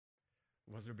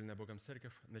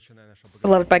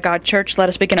Beloved by God Church, let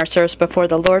us begin our service before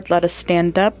the Lord. Let us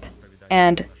stand up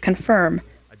and confirm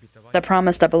the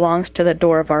promise that belongs to the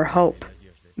door of our hope.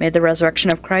 May the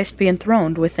resurrection of Christ be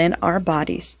enthroned within our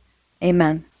bodies.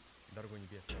 Amen.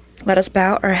 Let us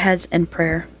bow our heads in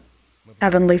prayer.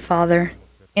 Heavenly Father,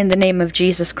 in the name of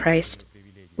Jesus Christ,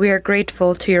 we are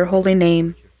grateful to your holy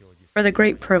name for the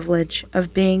great privilege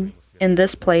of being in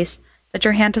this place that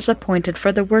your hand has appointed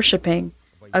for the worshiping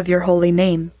of your holy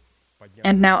name.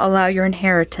 And now allow your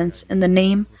inheritance in the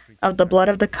name of the blood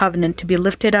of the covenant to be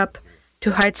lifted up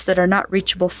to heights that are not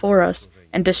reachable for us,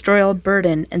 and destroy all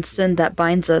burden and sin that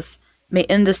binds us. May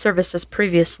in the service as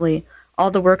previously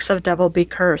all the works of devil be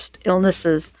cursed,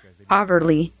 illnesses,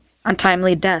 poverty,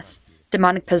 untimely death,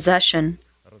 demonic possession,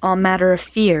 all matter of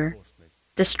fear,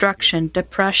 destruction,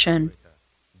 depression,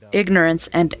 ignorance,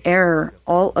 and error,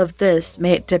 all of this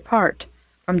may it depart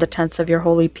from the tents of your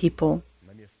holy people.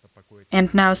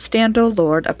 And now stand, O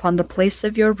Lord, upon the place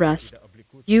of your rest,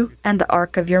 you and the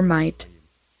ark of your might.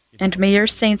 And may your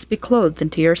saints be clothed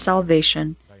into your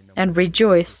salvation, and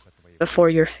rejoice before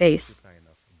your face.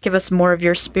 Give us more of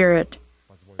your Spirit.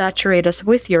 Saturate us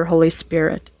with your Holy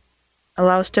Spirit.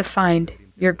 Allow us to find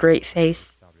your great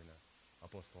face.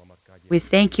 We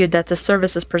thank you that the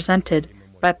service is presented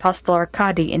by Apostle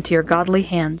Arkady into your godly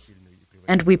hands,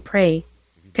 and we pray,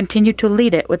 continue to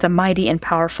lead it with a mighty and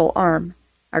powerful arm.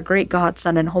 Our great God,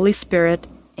 Son, and Holy Spirit.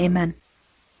 Amen.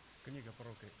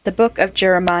 The book of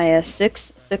Jeremiah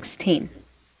 6:16.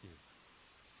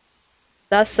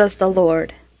 Thus says the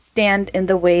Lord, stand in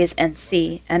the ways and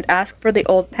see, and ask for the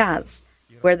old paths,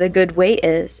 where the good way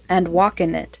is, and walk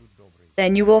in it.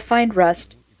 Then you will find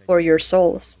rest for your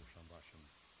souls.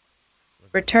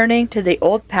 Returning to the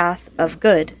old path of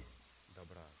good.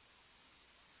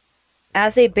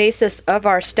 As a basis of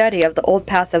our study of the old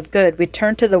path of good, we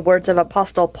turn to the words of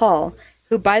Apostle Paul,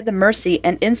 who by the mercy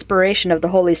and inspiration of the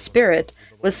Holy Spirit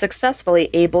was successfully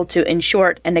able to, in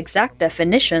short and exact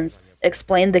definitions,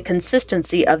 explain the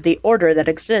consistency of the order that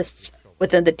exists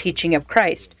within the teaching of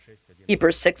Christ.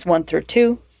 Hebrews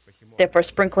 6:1-2. Therefore,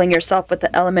 sprinkling yourself with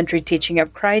the elementary teaching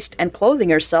of Christ and clothing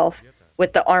yourself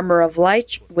with the armor of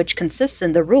light, which consists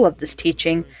in the rule of this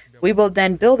teaching, we will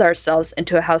then build ourselves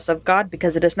into a house of God,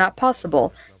 because it is not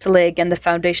possible to lay again the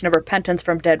foundation of repentance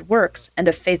from dead works and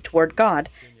of faith toward God,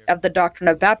 of the doctrine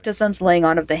of baptisms, laying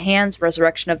on of the hands,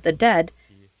 resurrection of the dead,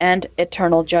 and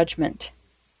eternal judgment.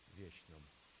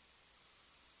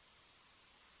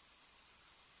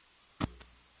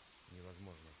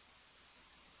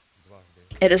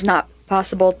 It is not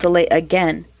possible to lay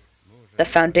again the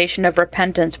foundation of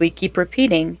repentance. We keep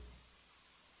repeating,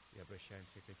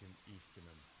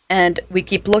 and we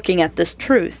keep looking at this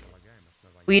truth.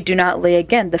 We do not lay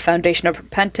again the foundation of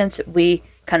repentance. We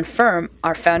confirm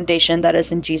our foundation that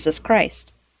is in Jesus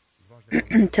Christ.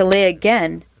 To lay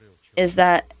again is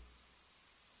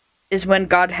when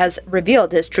God has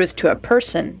revealed his truth to a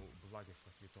person,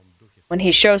 when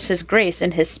he shows his grace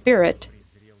in his Spirit,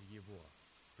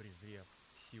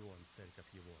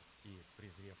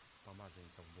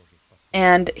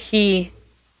 and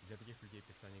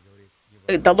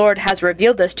the Lord has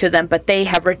revealed this to them, but they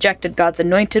have rejected God's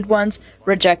anointed ones,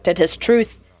 rejected his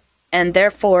truth, and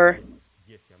therefore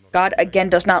God again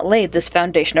does not lay this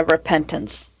foundation of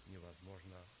repentance.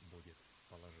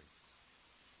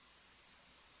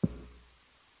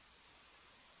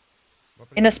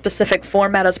 In a specific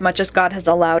format, as much as God has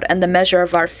allowed, and the measure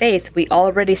of our faith, we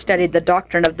already studied the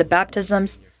doctrine of the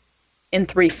baptisms in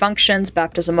 3 functions: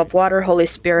 baptism of water, Holy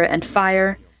Spirit, and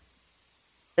fire.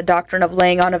 The doctrine of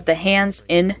laying on of the hands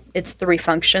in its 3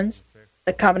 functions,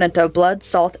 the covenant of blood,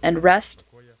 salt, and rest,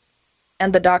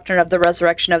 and the doctrine of the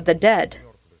resurrection of the dead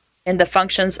in the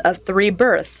functions of 3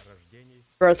 births: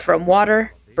 birth from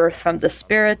water, birth from the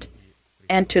Spirit,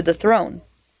 and to the throne.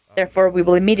 Therefore, we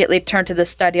will immediately turn to the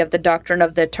study of the doctrine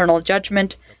of the eternal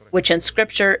judgment, which in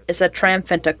Scripture is a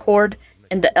triumphant accord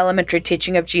in the elementary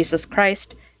teaching of Jesus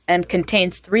Christ, and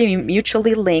contains 3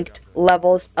 mutually linked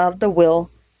levels of the will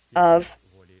of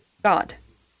God.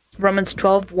 Romans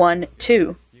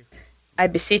 12:1-2. I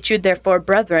beseech you, therefore,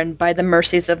 brethren, by the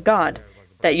mercies of God,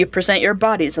 that you present your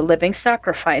bodies a living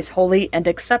sacrifice, holy and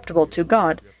acceptable to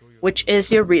God, which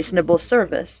is your reasonable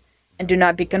service. And do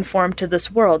not be conformed to this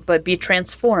world, but be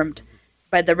transformed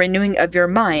by the renewing of your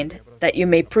mind, that you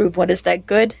may prove what is that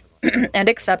good and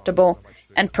acceptable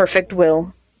and perfect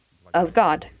will of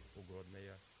God.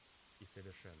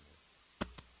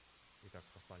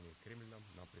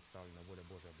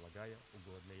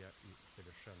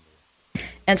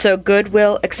 And so good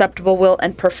will, acceptable will,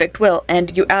 and perfect will.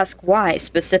 And you ask why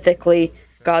specifically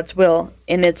God's will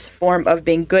in its form of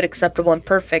being good, acceptable, and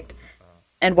perfect.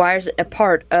 And why is it a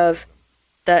part of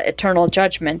the eternal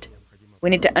judgment? We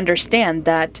need to understand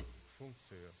that.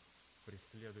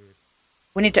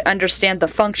 We need to understand the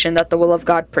function that the will of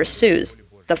God pursues.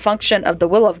 The function of the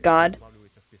will of God,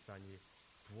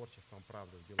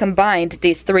 combined,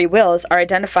 these three wills are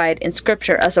identified in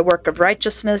Scripture as a work of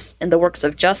righteousness in the works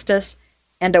of justice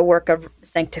and a work of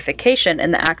sanctification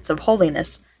in the acts of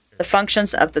holiness. The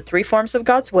functions of the three forms of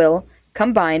God's will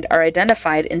combined are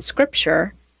identified in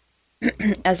Scripture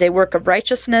as a work of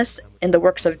righteousness in the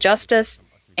works of justice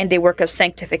and a work of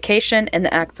sanctification in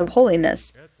the acts of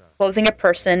holiness, clothing a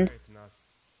person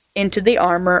into the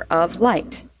armor of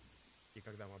light.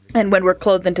 And when we're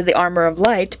clothed into the armor of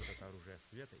light,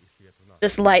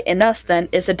 this light in us then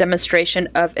is a demonstration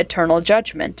of eternal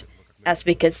judgment. As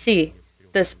we can see,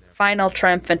 this final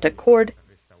triumphant accord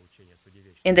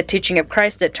in the teaching of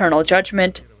Christ, eternal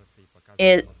judgment,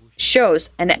 it shows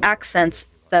and it accents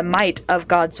the might of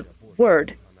God's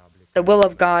word. The will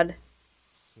of God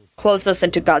clothes us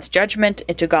into God's judgment,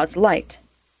 into God's light.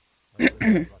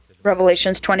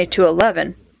 Revelations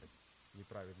 22:11.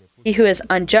 He who is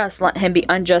unjust, let him be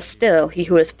unjust still. He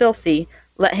who is filthy,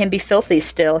 let him be filthy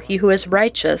still. He who is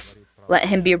righteous, let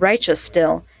him be righteous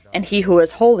still. And he who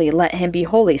is holy, let him be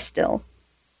holy still.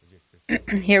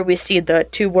 Here we see the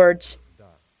two words,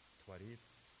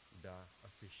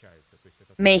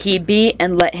 may he be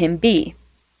and let him be.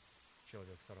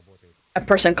 A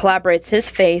person collaborates his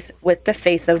faith with the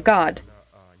faith of God.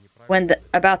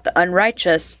 About the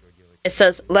unrighteous, it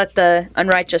says, let the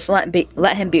unrighteous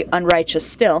let him be unrighteous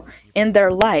still. In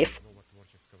their life,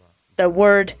 the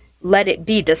word let it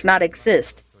be does not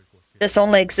exist. This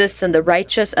only exists in the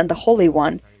righteous and the Holy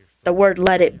One. The word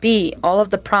let it be, all of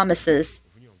the promises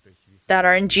that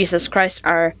are in Jesus Christ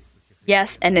are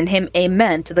yes, and in him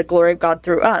amen, to the glory of God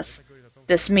through us.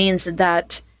 This means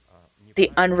that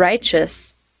the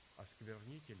unrighteous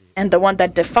and the one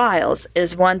that defiles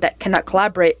is one that cannot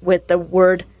collaborate with the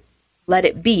word let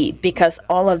it be, because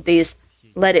all of these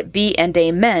let it be and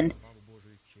amen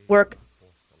work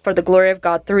for the glory of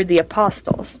God through the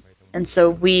apostles. And so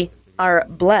we are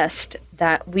blessed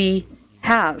that we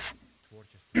have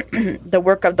the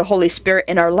work of the Holy Spirit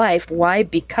in our life. Why?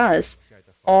 Because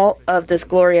all of this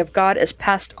glory of God is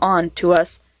passed on to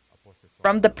us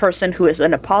from the person who is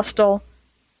an apostle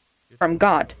from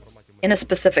God. In a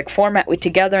specific format, we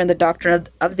together in the doctrine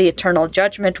of the eternal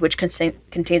judgment, which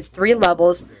contains three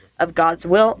levels of God's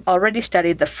will, already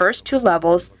studied the first two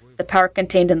levels, the power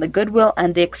contained in the good will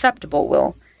and the acceptable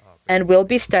will. And we'll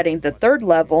be studying the third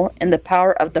level in the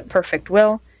power of the perfect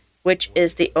will, which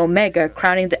is the Omega,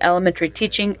 crowning the elementary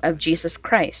teaching of Jesus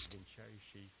Christ.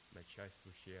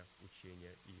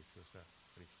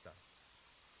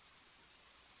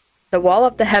 The wall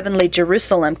of the heavenly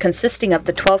Jerusalem, consisting of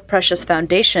the 12 precious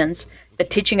foundations, the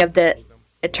teaching of the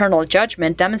eternal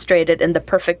judgment demonstrated in the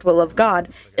perfect will of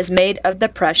God, is made of the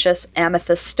precious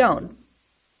amethyst stone.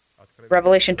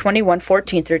 Revelation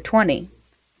 21:14-20.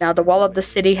 Now the wall of the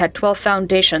city had 12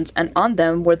 foundations, and on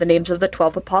them were the names of the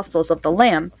 12 apostles of the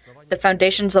Lamb. The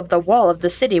foundations of the wall of the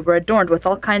city were adorned with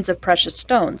all kinds of precious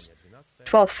stones.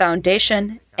 12th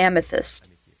foundation, amethyst.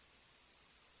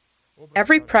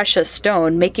 Every precious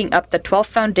stone making up the 12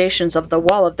 foundations of the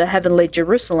wall of the heavenly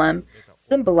Jerusalem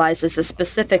symbolizes a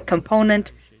specific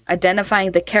component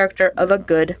identifying the character of a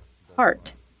good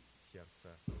heart.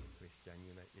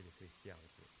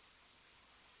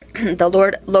 The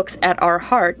Lord looks at our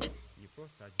heart,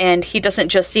 and he doesn't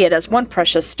just see it as one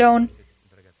precious stone,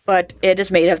 but it is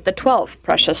made of the 12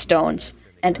 precious stones.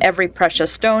 And every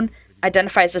precious stone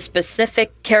identifies a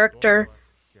specific character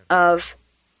of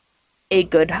a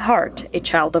good heart, a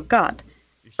child of God,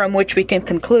 from which we can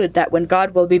conclude that when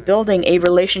God will be building a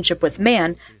relationship with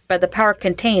man by the power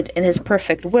contained in his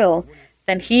perfect will,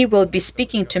 then he will be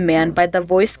speaking to man by the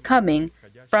voice coming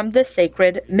from the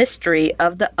sacred mystery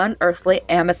of the unearthly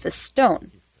amethyst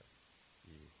stone.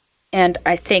 And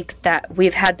I think that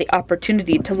we've had the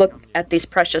opportunity to look at these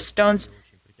precious stones.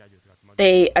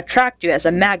 They attract you as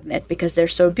a magnet because they're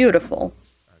so beautiful.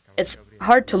 It's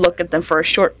hard to look at them for a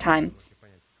short time,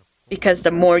 because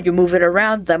the more you move it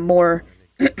around, the more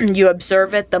you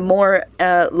observe it, the more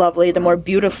lovely, the more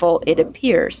beautiful it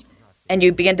appears. And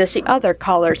you begin to see other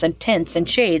colors and tints and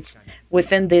shades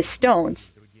within these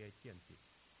stones.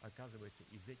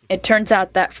 It turns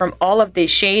out that from all of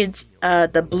these shades,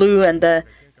 the blue and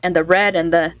the red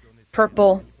and the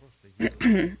purple,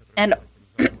 and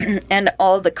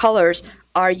all of the colors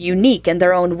are unique in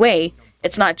their own way.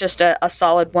 It's not just a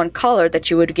solid one color that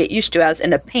you would get used to as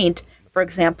in a paint, for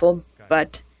example,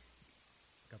 but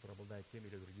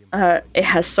it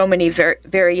has so many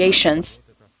variations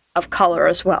of color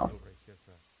as well.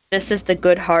 This is the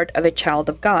good heart of a child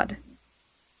of God,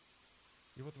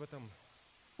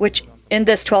 which in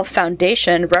this 12th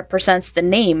foundation represents the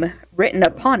name written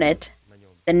upon it,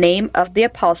 the name of the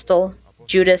apostle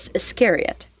Judas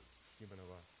Iscariot.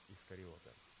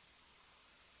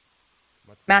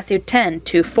 Matthew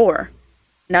 10:2-4.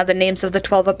 Now the names of the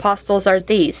 12 apostles are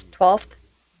these: 12th,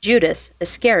 Judas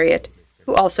Iscariot,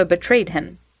 who also betrayed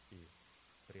him.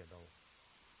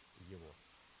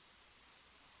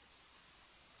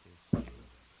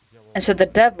 And so the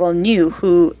devil knew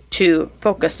who to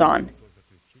focus on.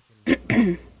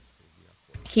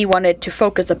 He wanted to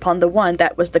focus upon the one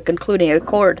that was the concluding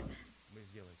accord.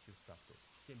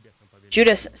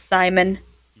 Judas, Simon,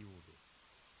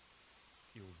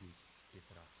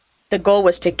 the goal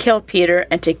was to kill Peter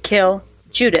and to kill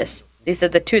Judas. These are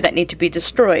the two that need to be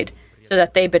destroyed so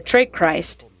that they betray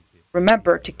Christ.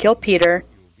 Remember, to kill Peter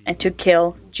and to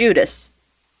kill Judas.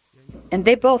 And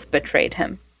they both betrayed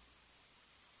him.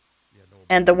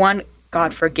 And the one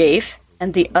God forgave,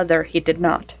 and the other he did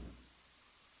not.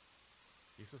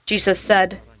 Jesus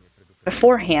said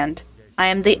beforehand, I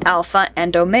am the Alpha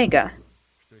and Omega.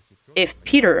 If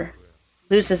Peter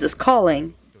loses his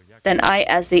calling, then I,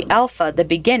 as the Alpha, the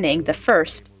beginning, the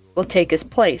first, will take his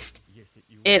place.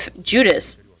 If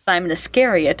Judas, Simon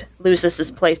Iscariot, loses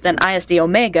his place, then I, as the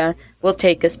Omega, will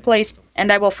take his place,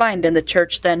 and I will find in the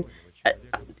church then,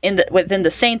 within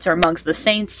the saints or amongst the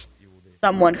saints,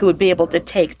 someone who would be able to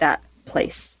take that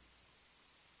place.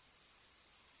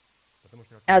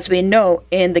 As we know,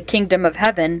 in the kingdom of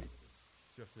heaven,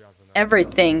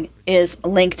 everything is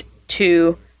linked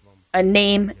to a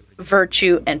name,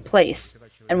 virtue, and place.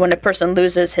 And when a person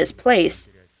loses his place,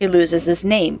 he loses his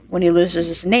name. When he loses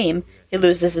his name, he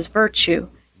loses his virtue.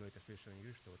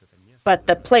 But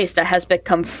the place that has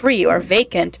become free or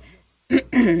vacant,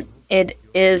 it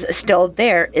is still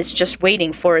there. It's just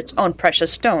waiting for its own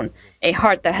precious stone, a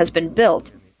heart that has been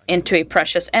built into a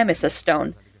precious amethyst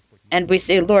stone. And we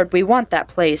say, Lord, we want that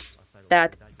place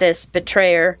that this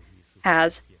betrayer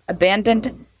has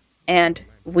abandoned, and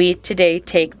we today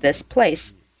take this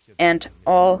place. And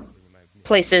all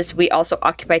places we also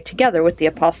occupy together with the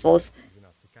apostles.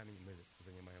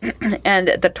 And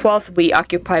the 12th we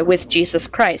occupy with Jesus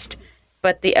Christ.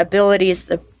 But the abilities,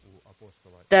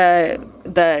 the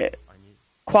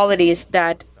qualities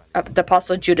that the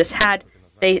apostle Judas had,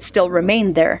 they still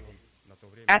remain there.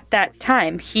 At that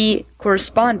time, he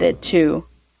corresponded to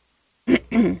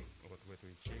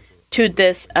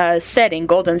this setting,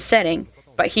 golden setting,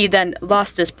 but he then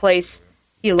lost his place,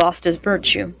 he lost his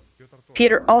virtue.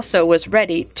 Peter also was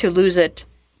ready to lose it,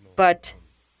 but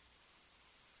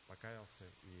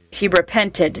he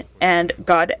repented, and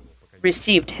God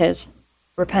received his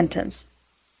repentance.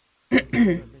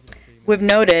 We've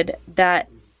noted that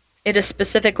it is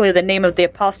specifically the name of the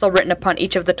apostle written upon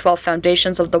each of the 12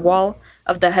 foundations of the wall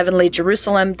of the heavenly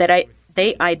Jerusalem that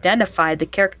they identify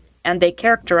and they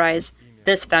characterize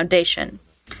this foundation.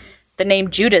 The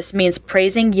name Judas means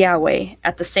praising Yahweh.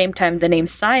 At the same time, the name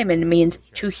Simon means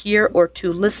to hear or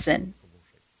to listen.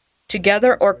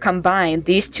 Together or combined,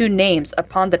 these two names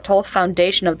upon the 12th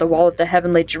foundation of the wall of the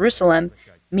heavenly Jerusalem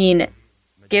mean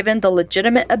given the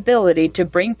legitimate ability to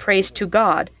bring praise to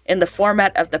God in the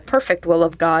format of the perfect will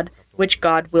of God, which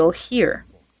God will hear.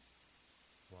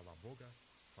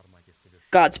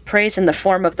 God's praise in the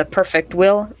form of the perfect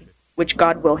will, which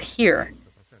God will hear.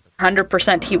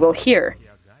 100% he will hear.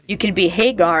 You can be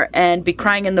Hagar and be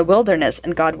crying in the wilderness,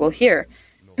 and God will hear.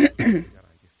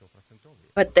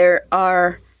 But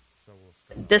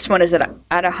this one is at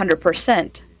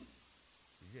 100%.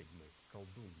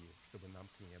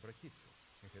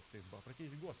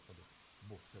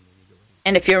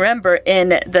 And if you remember, in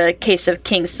the case of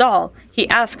King Saul, he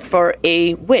asked for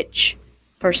a witch,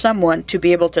 for someone to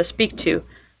be able to speak to.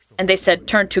 And they said,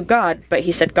 turn to God. But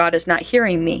he said, God is not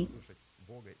hearing me.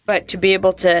 But to be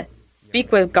able to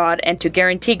speak with God and to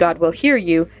guarantee God will hear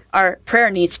you, our prayer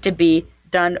needs to be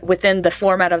done within the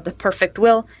format of the perfect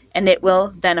will, and it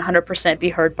will then 100% be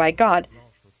heard by God.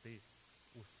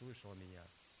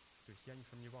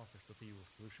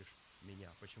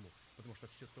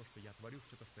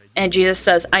 And Jesus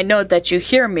says, I know that you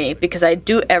hear me because I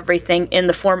do everything in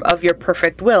the form of your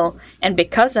perfect will. And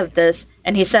because of this,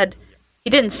 and he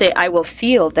didn't say, I will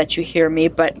feel that you hear me,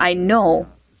 but I know,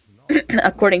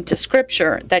 according to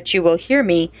Scripture, that you will hear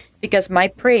me because my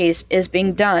praise is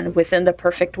being done within the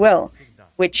perfect will,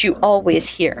 which you always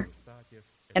hear.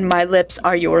 And my lips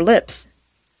are your lips.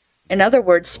 In other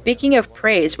words, speaking of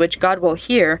praise, which God will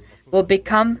hear, will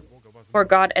become for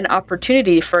God an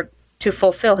opportunity to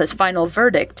fulfill his final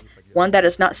verdict, one that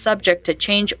is not subject to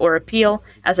change or appeal,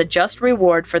 as a just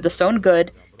reward for the sown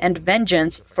good and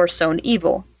vengeance for sown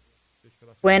evil.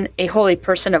 When a holy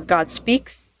person of God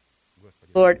speaks,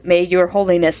 Lord, may your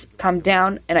holiness come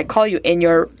down, and I call you in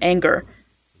your anger.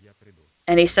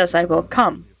 And he says, I will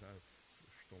come.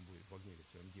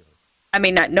 I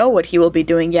may not know what he will be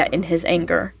doing yet in his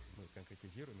anger.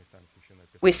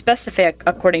 We specify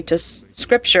according to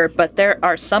Scripture, but there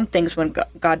are some things when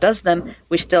God does them,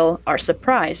 we still are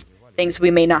surprised. Things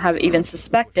we may not have even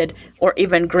suspected, or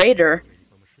even greater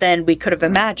than we could have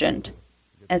imagined.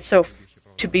 And so,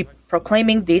 to be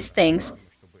proclaiming these things,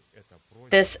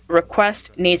 this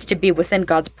request needs to be within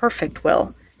God's perfect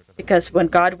will. Because when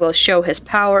God will show his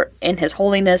power in his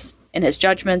holiness, in his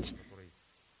judgments,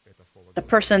 the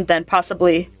person then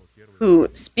possibly who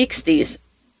speaks these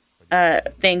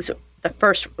things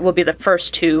will be the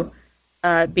first to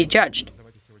be judged.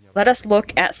 Let us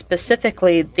look at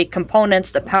specifically the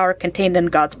components, the power contained in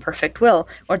God's perfect will,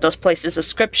 or those places of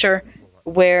Scripture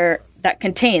where that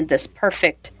contain this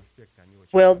perfect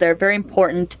will. They're very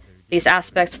important, these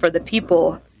aspects, for the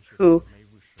people who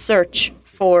search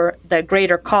for the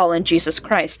greater call in Jesus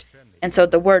Christ. And so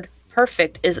the word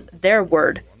perfect is their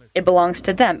word. It belongs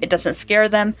to them. It doesn't scare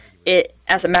them. It,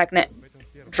 as a magnet,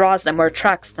 draws them or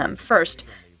attracts them. First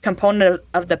component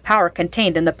of the power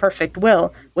contained in the perfect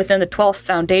will within the 12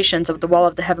 foundations of the wall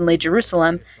of the heavenly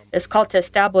Jerusalem is called to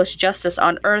establish justice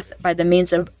on earth by the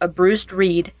means of a bruised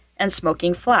reed and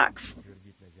smoking flax.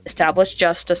 Establish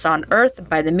justice on earth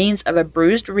by the means of a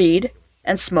bruised reed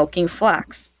and smoking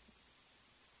flax.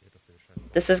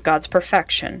 This is God's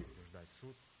perfection,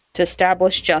 to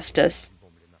establish justice.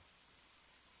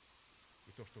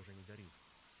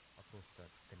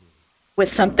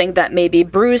 With something that may be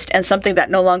bruised and something that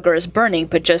no longer is burning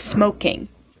but just smoking.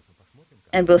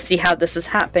 And we'll see how this is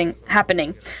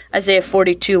happening. Isaiah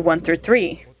 42, 1 through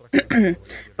 3.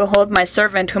 Behold my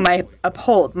servant whom I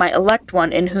uphold, my elect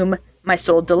one in whom my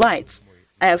soul delights.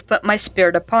 I have put my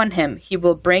spirit upon him. He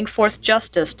will bring forth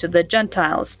justice to the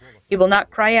Gentiles. He will not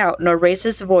cry out, nor raise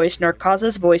his voice, nor cause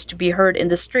his voice to be heard in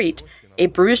the street. A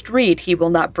bruised reed he will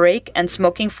not break, and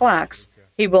smoking flax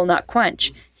he will not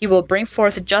quench. He will bring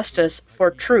forth justice for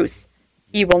truth.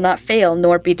 He will not fail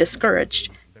nor be discouraged,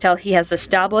 till he has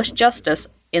established justice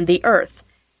in the earth,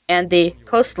 and the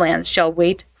coastlands shall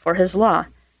wait for his law.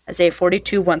 Isaiah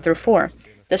 42, 1 through 4.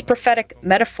 This prophetic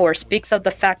metaphor speaks of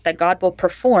the fact that God will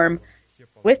perform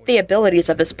with the abilities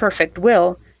of his perfect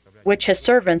will, which his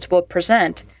servants will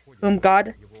present, whom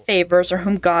God favors or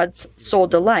whom God's soul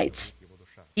delights.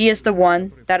 He is the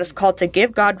one that is called to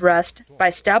give God rest by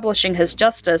establishing his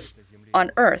justice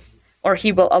on earth, or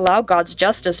he will allow God's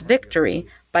justice victory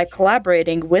by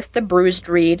collaborating with the bruised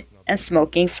reed and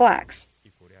smoking flax.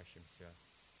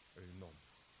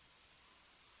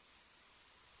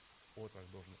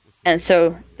 And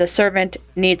so the servant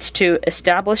needs to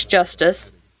establish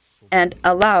justice and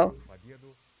allow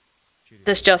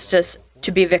this justice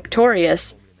to be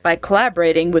victorious by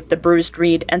collaborating with the bruised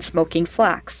reed and smoking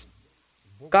flax.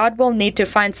 God will need to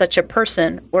find such a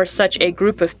person or such a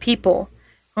group of people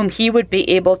whom he would be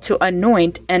able to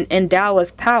anoint and endow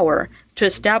with power to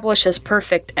establish his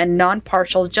perfect and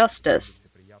non-partial justice,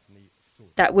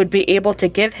 that would be able to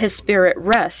give his spirit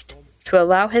rest to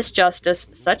allow his justice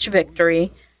such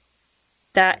victory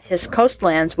that his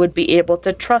coastlands would be able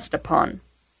to trust upon.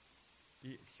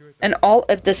 And all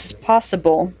of this is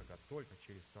possible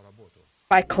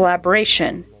by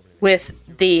collaboration with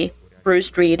the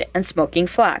bruised reed and smoking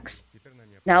flax.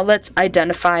 Now let's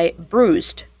identify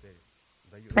bruised.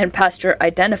 And Pastor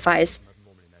identifies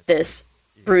this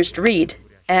bruised reed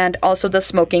and also the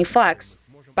smoking flax,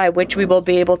 by which we will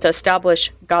be able to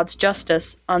establish God's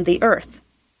justice on the earth.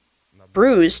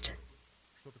 Bruised.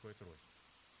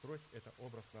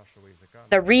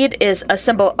 The reed is a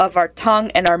symbol of our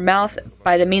tongue and our mouth,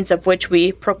 by the means of which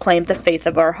we proclaim the faith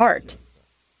of our heart.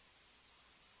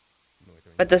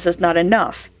 But this is not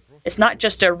enough. It's not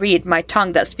just a reed, my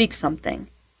tongue, that speaks something.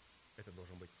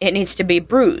 It needs to be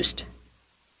bruised,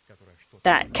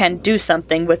 that can do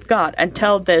something with God.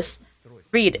 Until this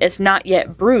reed is not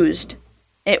yet bruised,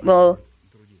 it will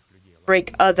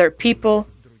break other people,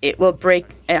 it will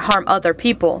harm other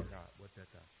people.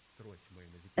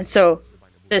 And so,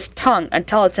 this tongue,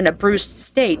 until it's in a bruised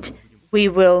state, we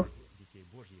will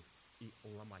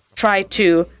try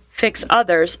to fix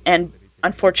others and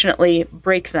unfortunately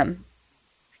break them.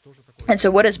 And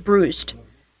so what is bruised?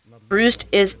 Bruised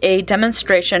is a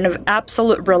demonstration of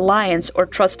absolute reliance or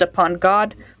trust upon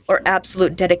God, or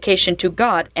absolute dedication to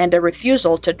God, and a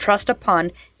refusal to trust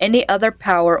upon any other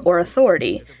power or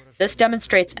authority. This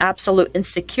demonstrates absolute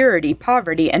insecurity,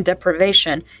 poverty, and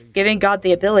deprivation, giving God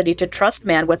the ability to trust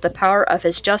man with the power of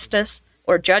his justice,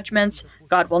 or judgments,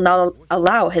 God will not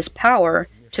allow his power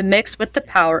to mix with the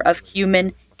power of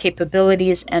human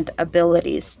capabilities and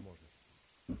abilities.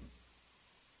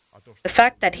 The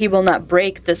fact that he will not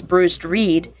break this bruised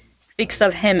reed speaks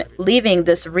of him leaving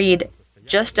this reed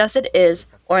just as it is,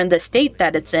 or in the state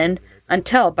that it's in,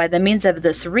 until by the means of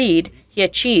this reed he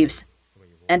achieves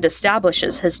and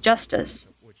establishes his justice.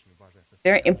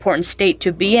 Very important state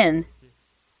to be in.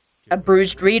 A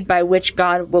bruised reed by which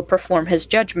God will perform his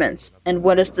judgments. And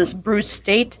what is this bruised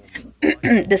state?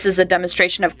 This is a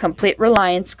demonstration of complete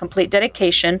reliance, complete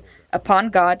dedication upon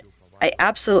God. I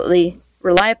absolutely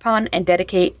rely upon and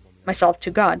dedicate myself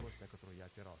to God.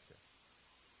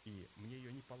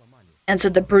 And so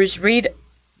the bruised reed,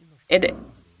 it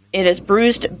is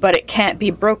bruised, but it can't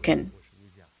be broken.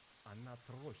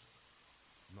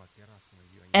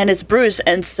 And it's bruised,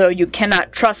 and so you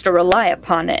cannot trust or rely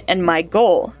upon it. And my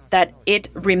goal, that it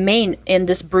remain in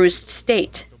this bruised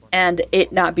state, and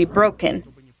it not be broken,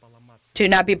 to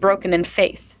not be broken in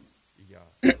faith.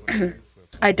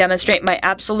 I demonstrate my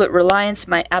absolute reliance,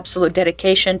 my absolute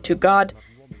dedication to God.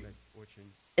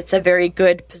 It's a very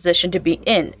good position to be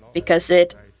in, because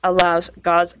it allows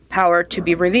God's power to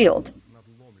be revealed.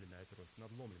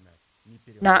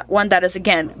 Not one that is,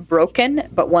 again, broken,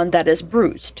 but one that is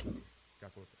bruised.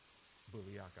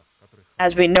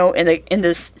 As we know in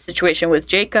this situation with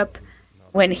Jacob,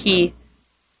 when he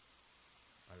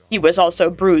was also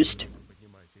bruised.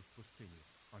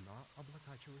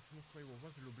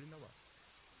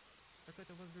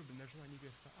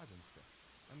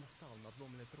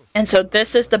 And so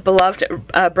this is the beloved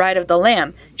bride of the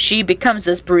Lamb. She becomes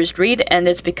this bruised reed, and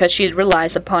it's because she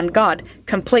relies upon God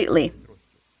completely.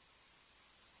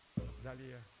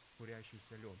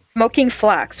 Smoking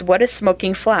flax. What is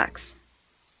smoking flax?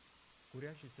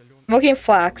 Smoking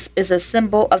flax is a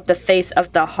symbol of the faith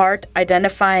of the heart,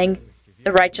 identifying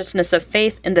the righteousness of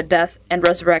faith in the death and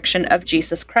resurrection of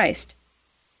Jesus Christ.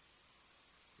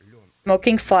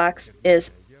 Smoking flax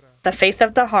is the faith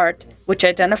of the heart, which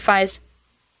identifies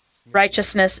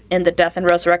righteousness in the death and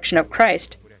resurrection of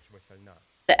Christ.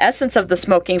 The essence of the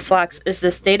smoking flax is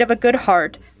the state of a good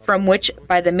heart, from which,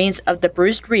 by the means of the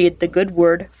bruised reed, the good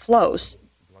word flows.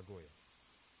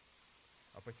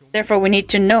 Therefore, we need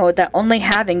to know that only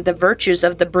having the virtues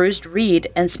of the bruised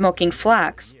reed and smoking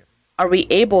flax are we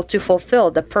able to fulfill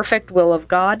the perfect will of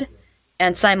God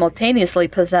and simultaneously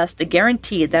possess the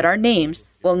guarantee that our names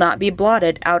will not be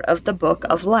blotted out of the book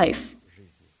of life.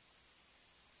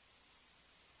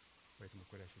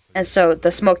 And so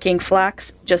the smoking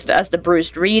flax, just as the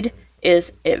bruised reed,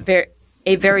 is a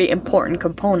very important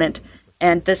component.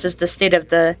 And this is the state of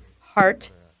the heart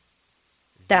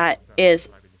that is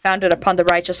founded upon the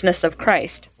righteousness of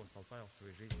Christ.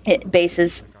 It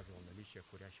bases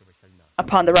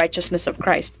upon the righteousness of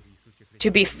Christ. To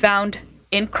be found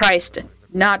in Christ,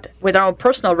 not with our own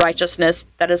personal righteousness,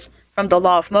 that is from the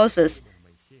law of Moses.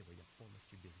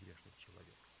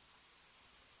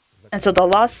 And so the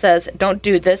law says, don't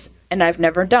do this, and I've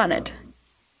never done it.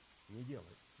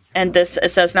 And this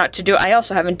it says not to do. I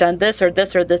also haven't done this or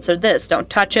this or this or this. Don't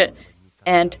touch it,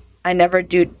 and I never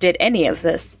did any of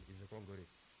this.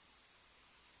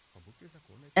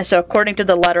 And so according to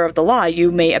the letter of the law, you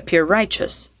may appear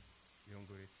righteous.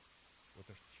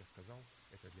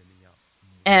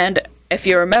 And if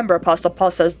you remember, Apostle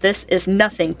Paul says, this is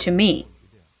nothing to me.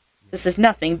 This is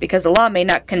nothing, because the law may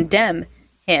not condemn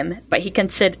him, but he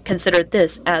considered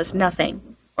this as nothing,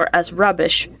 or as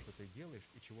rubbish.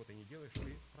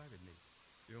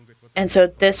 And so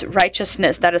this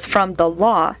righteousness that is from the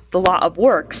law of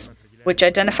works, which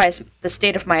identifies the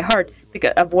state of my heart,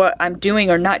 because of what I'm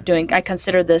doing or not doing, I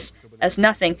consider this as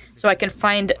nothing, so I can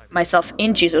find myself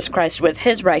in Jesus Christ with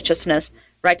his righteousness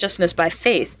by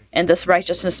faith. And this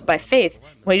righteousness by faith,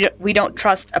 we don't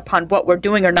trust upon what we're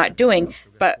doing or not doing,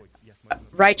 but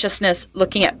righteousness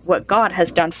looking at what God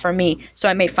has done for me, so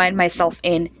I may find myself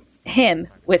in him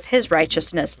with his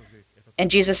righteousness.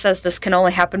 And Jesus says this can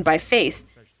only happen by faith.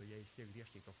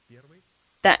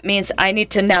 That means I need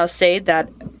to now say that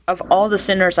of all the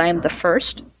sinners, I am the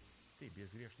first.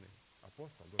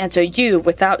 And so you,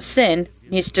 without sin,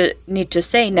 need to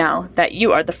say now that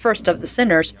you are the first of the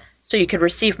sinners, so you could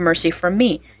receive mercy from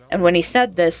me. And when he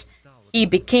said this, he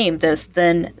became this,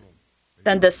 then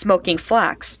the smoking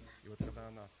flax.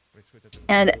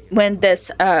 And when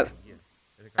this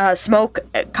smoke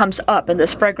comes up and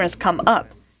this fragrance come up,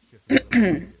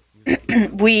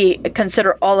 we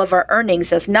consider all of our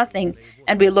earnings as nothing,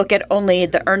 and we look at only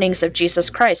the earnings of Jesus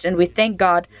Christ, and we thank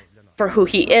God for who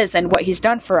he is and what he's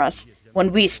done for us.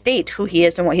 When we state who he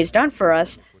is and what he's done for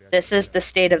us, this is the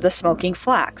state of the smoking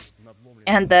flax.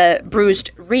 And the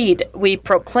bruised reed, we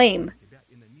proclaim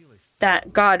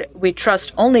that, God, we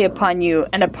trust only upon you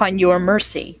and upon your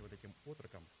mercy.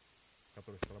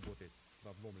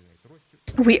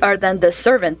 We are then the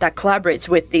servant that collaborates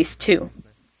with these two.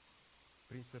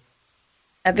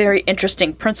 A very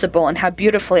interesting principle, and how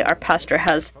beautifully our pastor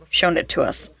has shown it to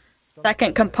us.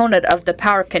 Second component of the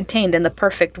power contained in the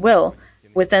perfect will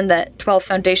within the 12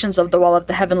 foundations of the wall of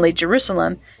the heavenly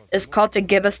Jerusalem is called to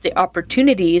give us the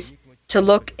opportunities to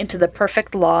look into the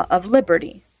perfect law of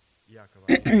liberty.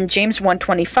 James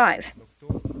 1:25.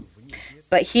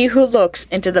 But he who looks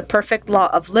into the perfect law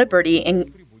of liberty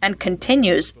and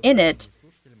continues in it,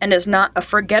 and is not a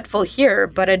forgetful hearer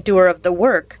but a doer of the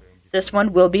work, this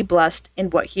one will be blessed in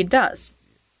what he does.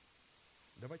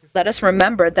 Let us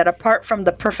remember that apart from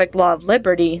the perfect law of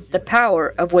liberty, the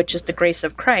power of which is the grace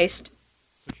of Christ,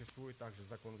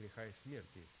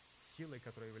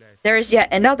 there is yet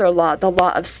another law, the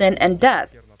law of sin and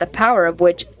death, the power of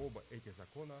which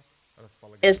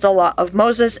is the law of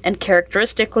Moses, and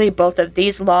characteristically both of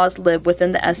these laws live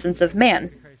within the essence of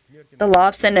man. The law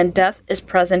of sin and death is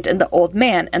present in the old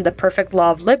man, and the perfect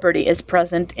law of liberty is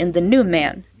present in the new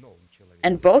man.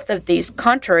 And both of these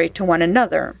contrary to one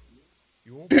another.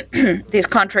 These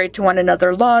contrary to one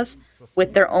another laws,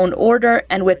 with their own order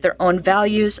and with their own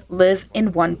values, live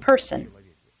in one person.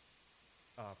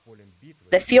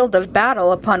 The field of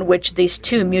battle upon which these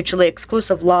two mutually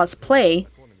exclusive laws play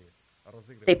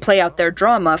out their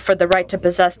drama for the right to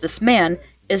possess this man,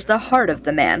 is the heart of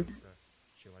the man.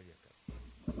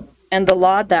 And the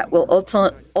law that will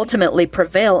ultimately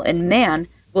prevail in man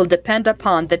will depend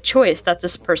upon the choice that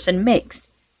this person makes,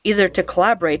 either to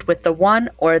collaborate with the one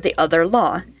or the other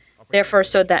law. Therefore,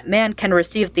 so that man can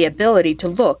receive the ability to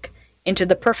look into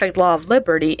the perfect law of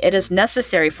liberty, it is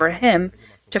necessary for him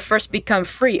to first become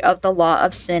free of the law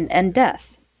of sin and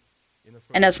death.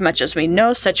 And as much as we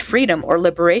know, such freedom or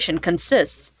liberation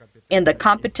consists in the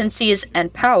competencies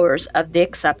and powers of the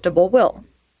acceptable will.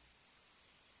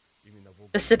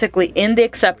 Specifically, in the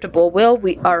acceptable will,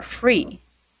 we are free.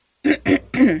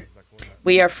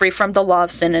 We are free from the law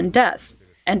of sin and death.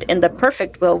 And in the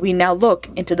perfect will, we now look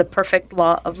into the perfect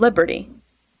law of liberty.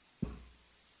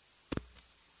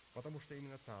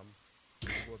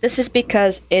 This is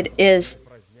because it is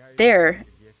there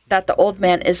that the old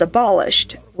man is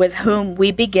abolished, with whom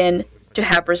we begin to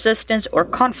have resistance or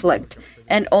conflict,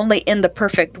 and only in the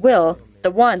perfect will,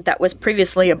 the one that was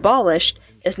previously abolished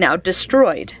is now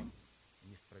destroyed.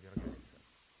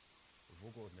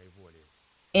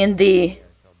 In the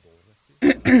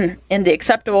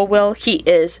acceptable will, he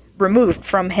is removed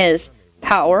from his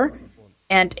power,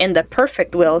 and in the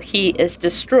perfect will, he is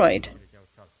destroyed.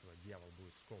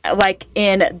 Like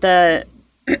in the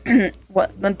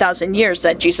 1,000 years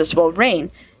that Jesus will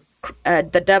reign,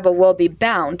 the devil will be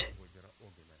bound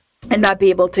and not be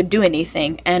able to do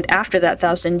anything. And after that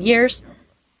 1,000 years,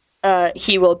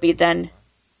 he will be then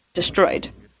destroyed.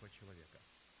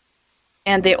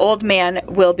 And the old man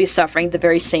will be suffering the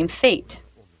very same fate.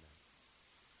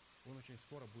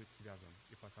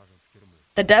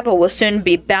 The devil will soon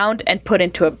be bound and put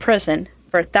into a prison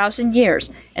for 1,000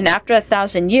 years, and after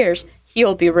 1,000 years, he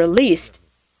will be released.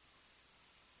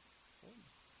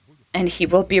 And he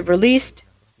will be released,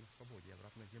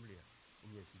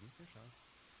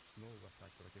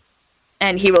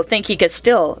 and he will think he could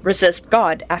still resist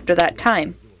God after that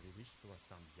time.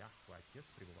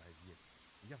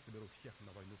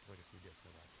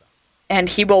 And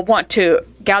he will want to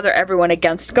gather everyone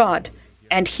against God,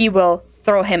 and he will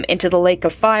throw him into the lake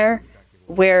of fire,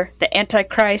 where the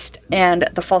Antichrist and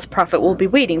the false prophet will be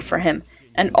waiting for him.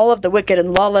 And all of the wicked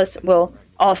and lawless will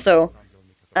also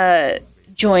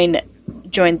join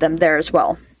them there as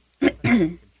well.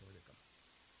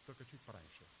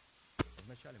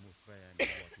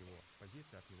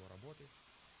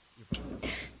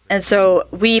 And so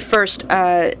we first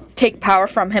take power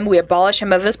from him, we abolish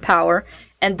him of his power,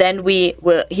 and then he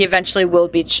eventually will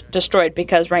be destroyed,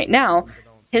 because right now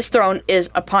his throne is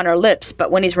upon our lips, but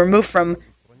when he's removed from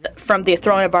the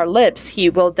throne of our lips, he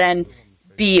will then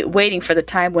be waiting for the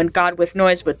time when God with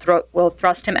noise will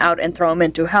thrust him out and throw him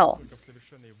into hell.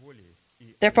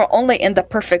 Therefore, only in the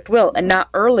perfect will, and not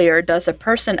earlier, does a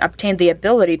person obtain the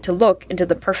ability to look into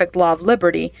the perfect law of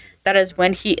liberty, that is,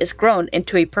 when he is grown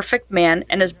into a perfect man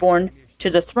and is born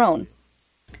to the throne.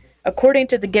 According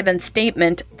to the given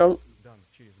statement, the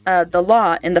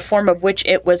law, in the form of which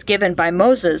it was given by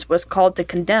Moses, was called to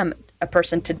condemn a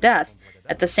person to death.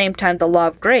 At the same time, the law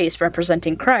of grace,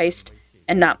 representing Christ,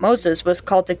 and not Moses, was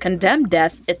called to condemn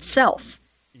death itself,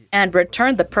 and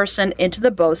return the person into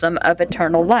the bosom of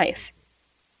eternal life.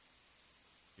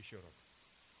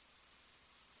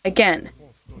 Again,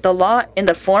 the law in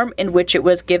the form in which it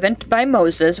was given by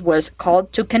Moses was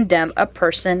called to condemn a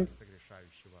person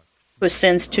who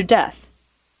sins to death.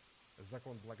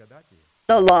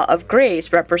 The law of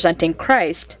grace, representing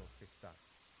Christ,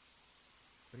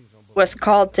 was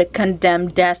called to condemn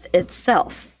death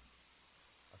itself,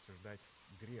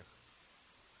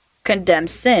 condemn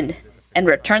sin, and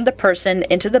return the person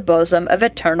into the bosom of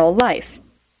eternal life.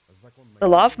 The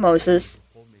law of Moses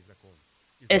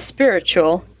is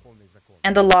spiritual,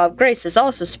 and the law of grace is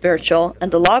also spiritual,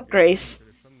 and the law of grace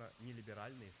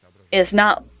is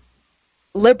not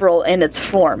liberal in its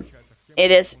form. It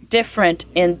is different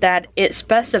in that it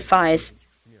specifies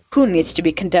who needs to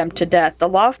be condemned to death. The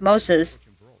law of Moses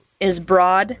is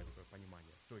broad,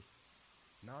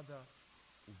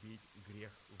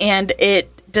 and it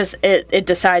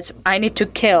decides, I need to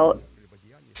kill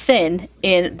sin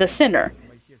in the sinner,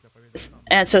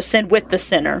 and so sin with the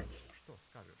sinner.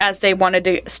 As they wanted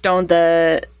to stone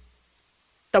the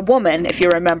woman, if you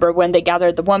remember, when they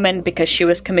gathered the woman because she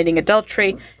was committing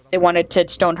adultery, they wanted to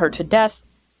stone her to death.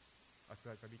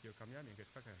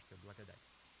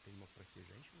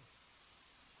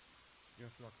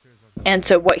 And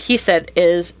so what he said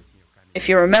is, if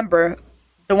you remember,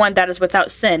 the one that is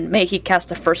without sin, may he cast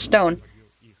the first stone.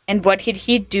 And what did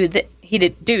he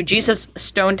do? Jesus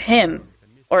stoned him,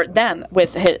 or them,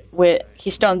 he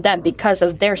stoned them because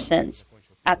of their sins.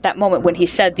 At that moment when he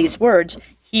said these words,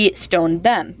 he stoned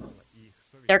them.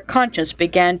 Their conscience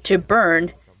began to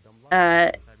burn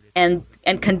and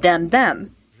condemn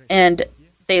them, and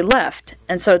they left.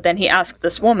 And so then he asked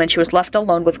this woman, she was left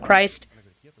alone with Christ,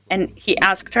 and he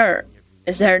asked her,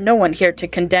 is there no one here to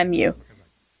condemn you?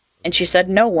 And she said,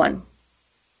 no one.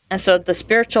 And so the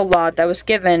spiritual law that was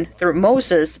given through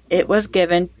Moses, it was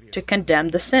given to condemn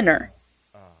the sinner.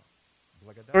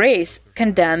 Grace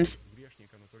condemns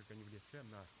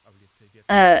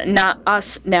not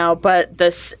us now, but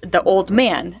the old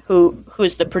man who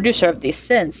is the producer of these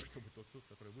sins.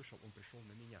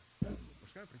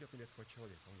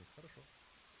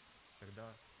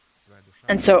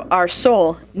 And so our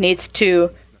soul needs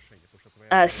to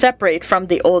separate from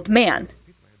the old man,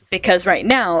 because right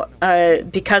now,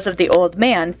 because of the old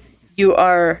man, you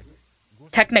are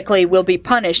technically will be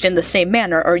punished in the same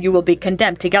manner, or you will be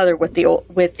condemned together with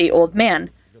the old man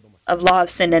of law of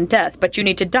sin and death. But you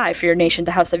need to die for your nation,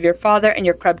 the house of your father, and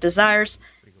your corrupt desires,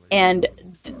 and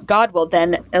God will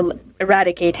then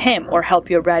eradicate him, or help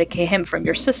you eradicate him from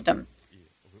your system,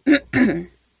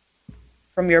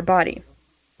 from your body.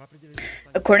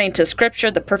 According to Scripture,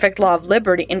 the perfect law of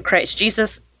liberty in Christ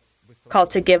Jesus,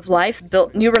 called to give life,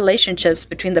 built new relationships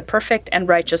between the perfect and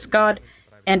righteous God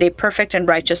and a perfect and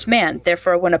righteous man.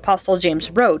 Therefore, when Apostle James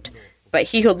wrote, but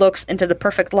he who looks into the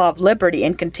perfect law of liberty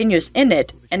and continues in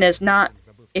it, and is not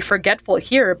a forgetful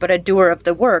hearer but a doer of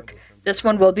the work, this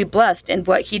one will be blessed in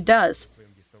what he does.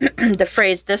 The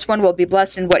phrase, this one will be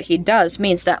blessed in what he does,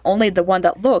 means that only the one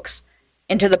that looks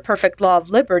into the perfect law of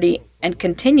liberty and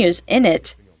continues in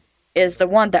it is the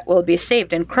one that will be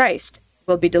saved in Christ,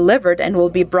 will be delivered, and will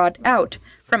be brought out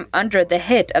from under the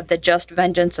hit of the just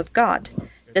vengeance of God.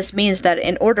 This means that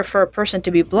in order for a person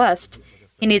to be blessed,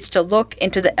 he needs to look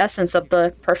into the essence of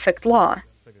the perfect law.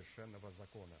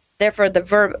 Therefore, the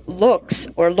verb looks,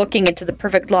 or looking into the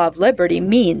perfect law of liberty,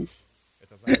 means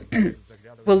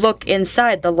we'll look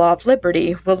inside the law of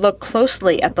liberty, we'll look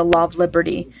closely at the law of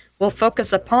liberty, we'll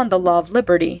focus upon the law of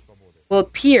liberty, we'll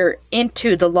peer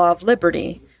into the law of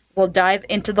liberty, will dive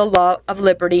into the law of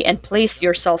liberty and place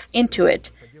yourself into it.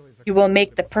 You will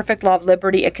make the perfect law of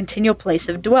liberty a continual place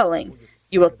of dwelling.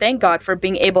 You will thank God for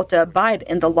being able to abide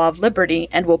in the law of liberty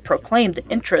and will proclaim the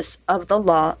interests of the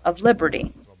law of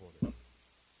liberty.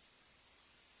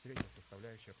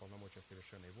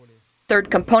 Third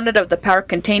component of the power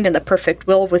contained in the perfect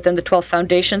will within the 12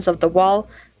 foundations of the wall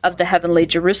of the heavenly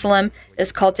Jerusalem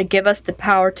is called to give us the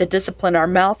power to discipline our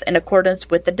mouth in accordance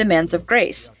with the demands of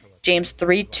grace. James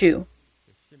 3:2.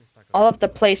 All of the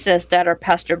places that our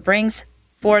pastor brings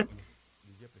forth,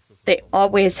 they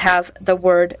always have the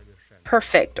word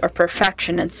perfect or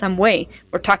perfection in some way.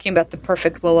 We're talking about the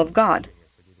perfect will of God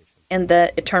in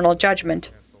the eternal judgment.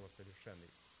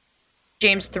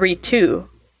 James 3:2.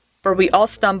 For we all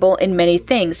stumble in many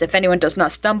things. If anyone does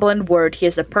not stumble in word, he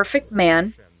is a perfect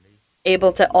man,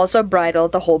 able to also bridle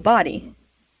the whole body.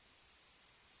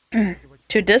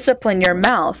 To discipline your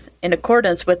mouth in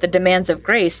accordance with the demands of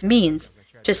grace means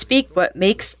to speak what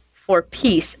makes for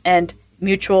peace and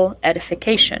mutual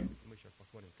edification.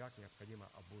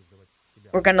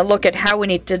 We're going to look at how we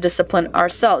need to discipline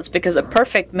ourselves, because a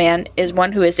perfect man is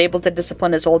one who is able to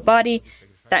discipline his whole body.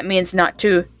 That means not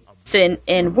to sin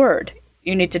in word.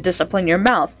 You need to discipline your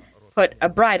mouth. put a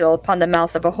bridle upon the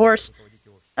mouth of a horse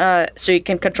so you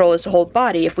can control his whole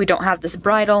body. If we don't have this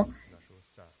bridle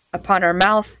upon our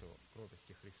mouth,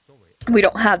 we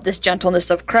don't have this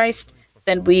gentleness of Christ,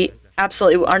 then we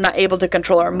absolutely are not able to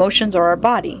control our emotions or our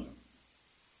body.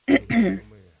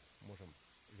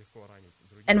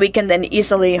 And we can then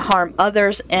easily harm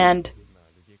others and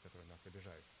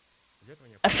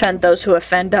offend those who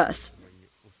offend us.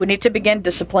 We need to begin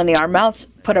disciplining our mouths,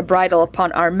 put a bridle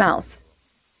upon our mouth.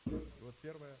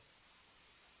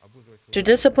 To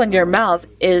discipline your mouth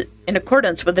is in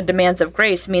accordance with the demands of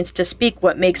grace means to speak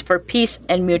what makes for peace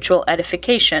and mutual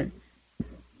edification.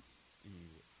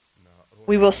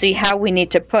 We will see how we need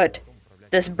to put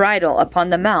this bridle upon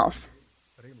the mouth.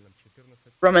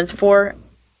 Romans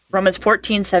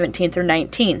 14, 17 through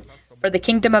 19. For the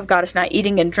kingdom of God is not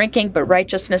eating and drinking, but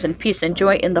righteousness and peace and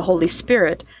joy in the Holy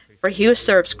Spirit. For he who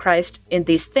serves Christ in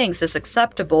these things is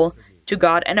acceptable to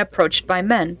God and approached by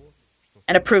men,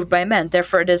 and approved by men.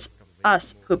 Therefore it is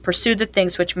us who pursue the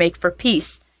things which make for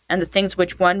peace, and the things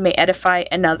which one may edify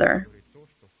another.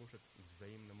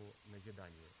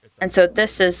 And so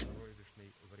this is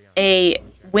a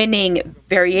winning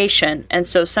variation. And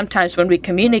so sometimes when we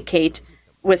communicate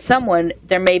with someone,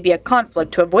 there may be a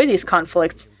conflict. To avoid these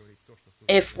conflicts,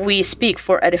 if we speak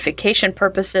for edification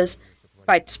purposes,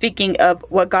 by speaking of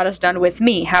what God has done with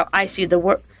me, how I see the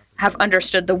word, have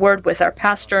understood the word with our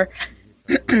pastor,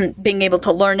 being able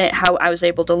to learn it, how I was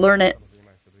able to learn it.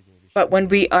 But when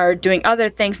we are doing other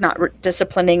things, not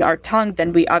disciplining our tongue,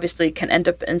 then we obviously can end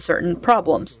up in certain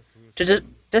problems. To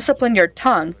discipline your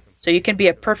tongue so you can be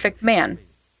a perfect man.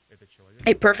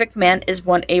 A perfect man is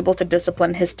one able to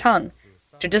discipline his tongue.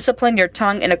 To discipline your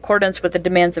tongue in accordance with the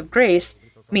demands of grace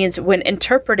means when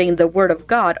interpreting the word of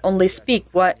God, only speak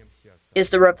what is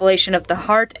the revelation of the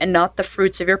heart and not the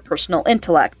fruits of your personal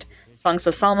intellect. Songs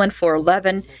of Solomon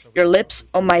 4:11. Your lips,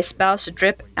 O my spouse,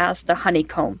 drip as the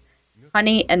honeycomb.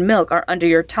 Honey and milk are under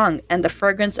your tongue, and the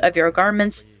fragrance of your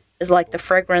garments is like the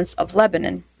fragrance of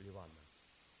Lebanon.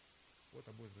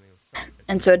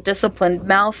 And so a disciplined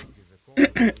mouth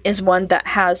is one that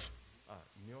has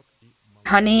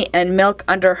honey and milk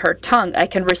under her tongue. I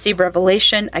can receive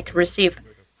revelation, I can receive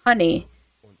honey,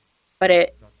 but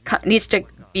it needs to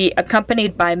be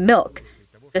accompanied by milk.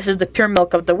 This is the pure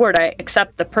milk of the word. I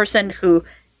accept the person who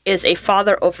is a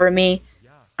father over me.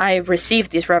 I receive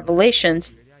these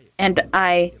revelations, and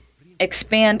I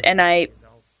expand and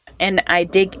I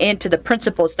dig into the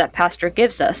principles that Pastor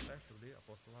gives us.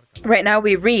 Right now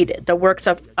we read the works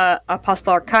of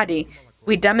Apostle Arkady.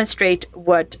 We demonstrate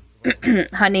what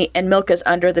honey and milk is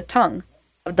under the tongue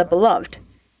of the beloved.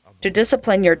 To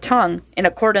discipline your tongue in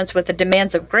accordance with the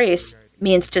demands of grace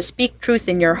means to speak truth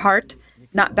in your heart,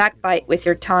 not backbite with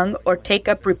your tongue or take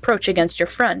up reproach against your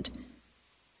friend.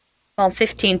 Psalm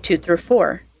 15, 2 through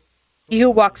 4. He who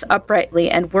walks uprightly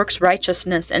and works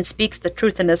righteousness and speaks the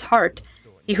truth in his heart,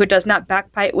 he who does not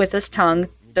backbite with his tongue,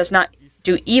 does not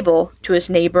do evil to his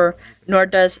neighbor, nor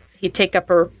does he take up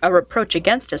a reproach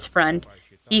against his friend,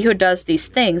 he who does these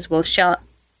things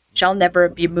shall never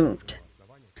be moved.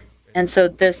 And so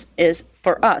this is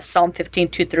for us, Psalm 15,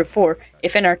 2 through 4.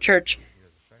 If in our church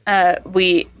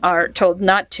we are told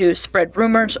not to spread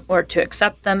rumors or to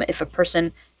accept them, if a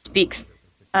person speaks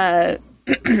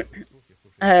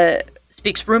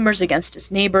speaks rumors against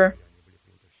his neighbor,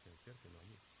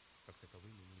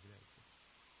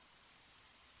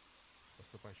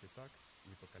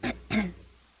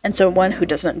 and so one who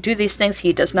does not do these things,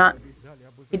 he does not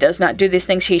do these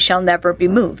things, he shall never be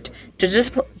moved. To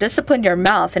discipline your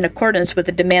mouth in accordance with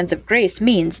the demands of grace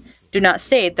means, do not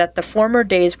say that the former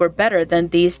days were better than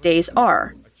these days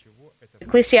are.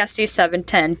 Ecclesiastes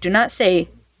 7:10. Do not say,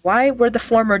 why were the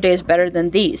former days better than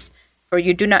these? For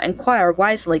you do not inquire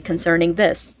wisely concerning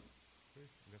this.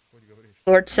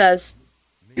 The Lord says,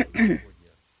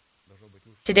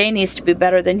 today needs to be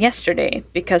better than yesterday,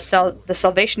 because the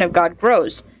salvation of God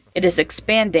grows. It is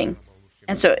expanding.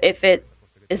 And so if it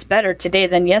is better today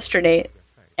than yesterday,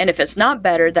 and if it's not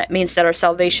better, that means that our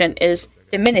salvation is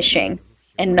diminishing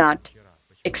and not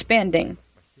expanding.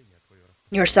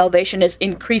 Your salvation is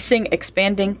increasing,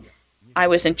 expanding. I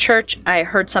was in church, I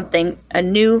heard something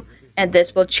new, and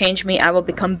this will change me. I will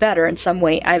become better in some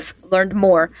way. I've learned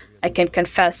more. I can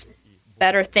confess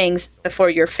better things before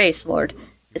your face, Lord.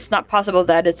 It's not possible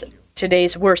that it's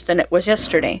today's worse than it was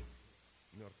yesterday.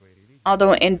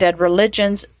 Although in dead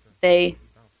religions, they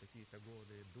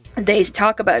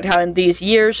talk about how in these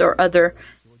years or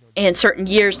in certain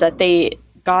years that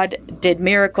God did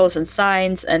miracles and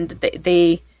signs, and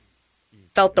they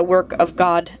felt the work of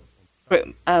God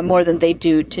more than they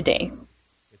do today.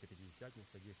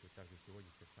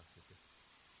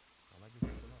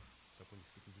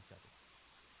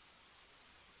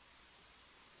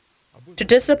 To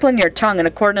discipline your tongue in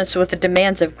accordance with the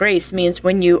demands of grace means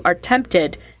when you are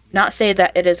tempted, not say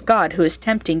that it is God who is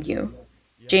tempting you.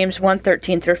 James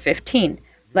 1:13-15.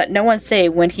 Let no one say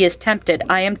when he is tempted,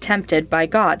 I am tempted by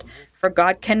God. For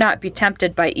God cannot be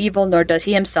tempted by evil, nor does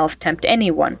he himself tempt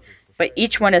anyone. But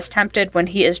each one is tempted when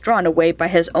he is drawn away by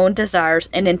his own desires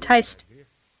and enticed.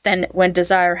 Then when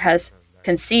desire has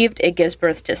conceived, it gives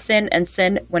birth to sin, and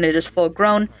sin, when it is full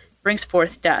grown, brings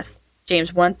forth death.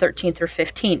 James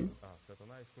 1:13-15.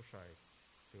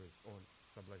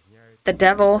 The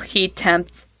devil, he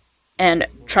tempts and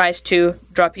tries to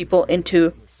draw people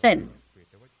into sin.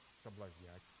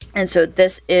 And so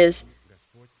this is,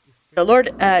 the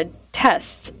Lord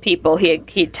tests people.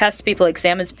 He tests people,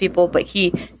 examines people, but he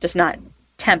does not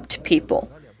tempt people.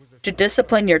 To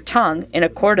discipline your tongue in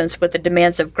accordance with the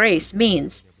demands of grace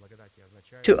means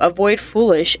to avoid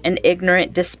foolish and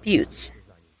ignorant disputes.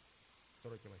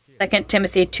 2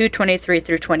 Timothy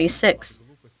 2:23-26.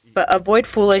 But avoid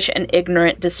foolish and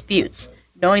ignorant disputes,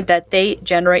 knowing that they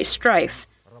generate strife.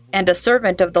 And a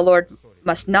servant of the Lord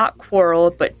must not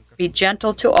quarrel, but be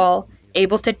gentle to all,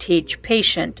 able to teach,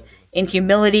 patient, in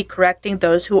humility correcting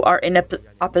those who are in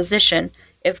opposition,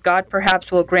 if God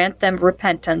perhaps will grant them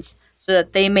repentance, so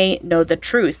that they may know the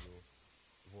truth.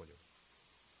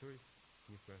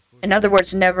 In other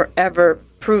words, never ever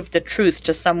prove the truth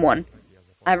to someone.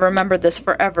 I remember this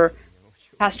forever.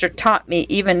 Pastor taught me,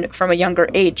 even from a younger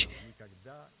age,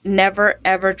 never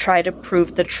ever try to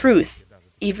prove the truth.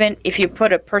 Even if you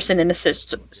put a person in a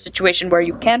situation where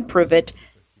you can prove it,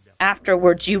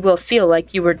 afterwards you will feel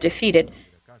like you were defeated.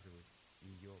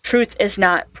 Truth is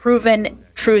not proven,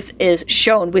 truth is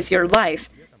shown with your life.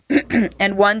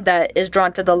 And one that is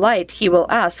drawn to the light, he will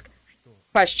ask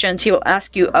questions, he will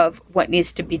ask you of what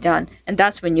needs to be done, and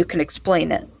that's when you can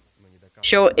explain it.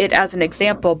 Show it as an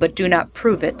example, but do not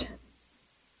prove it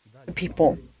to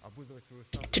people.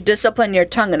 To discipline your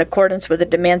tongue in accordance with the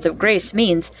demands of grace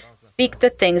means speak the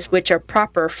things which are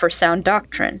proper for sound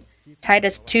doctrine.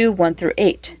 Titus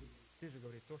 2:1-8.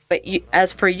 But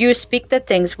as for you, speak the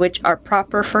things which are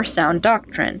proper for sound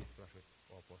doctrine.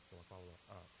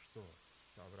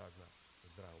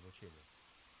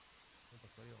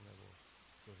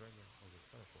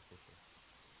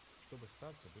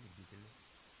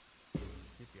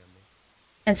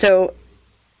 And so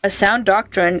a sound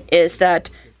doctrine is that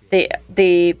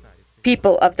the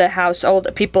people of the household,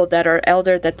 people that are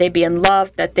elder, that they be in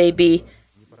love, that they be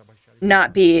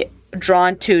not be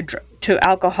drawn to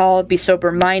alcohol, be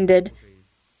sober-minded,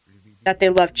 that they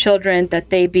love children,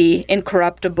 that they be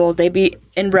incorruptible, they be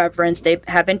in reverence, they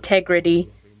have integrity,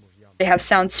 they have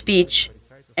sound speech,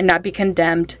 and not be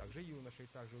condemned.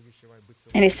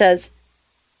 And he says,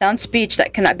 sound speech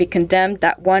that cannot be condemned,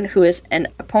 that one who is an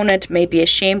opponent may be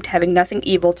ashamed, having nothing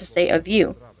evil to say of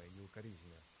you.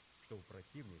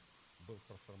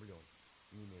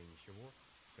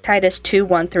 Titus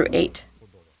 2:1-8.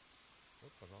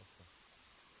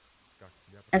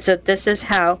 And so this is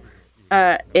how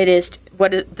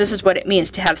this is what it means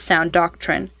to have sound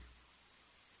doctrine.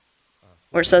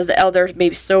 Where it says the elders may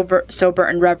be sober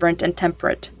and reverent and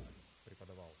temperate.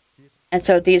 And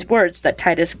so these words that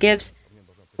Titus gives,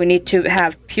 we need to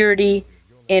have purity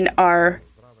in our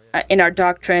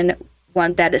doctrine,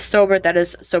 one that is sober, that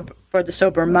is for the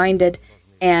sober-minded,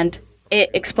 and it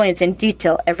explains in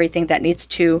detail everything that needs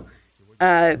to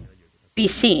be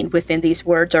seen within these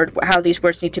words, or how these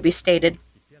words need to be stated.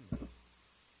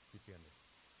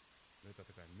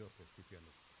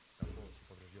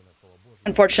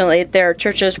 Unfortunately, there are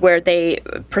churches where they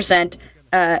present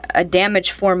a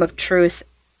damaged form of truth,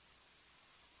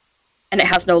 and it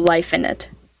has no life in it.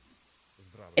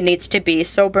 It needs to be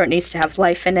sober, it needs to have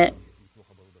life in it.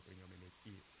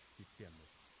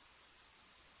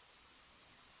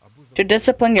 To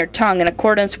discipline your tongue in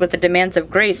accordance with the demands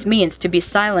of grace means to be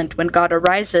silent when God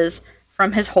arises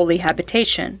from his holy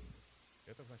habitation.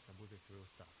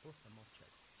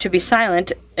 To be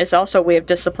silent is also a way of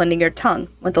disciplining your tongue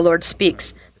when the Lord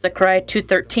speaks. Zechariah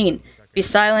 2:13. Be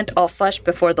silent, all flesh,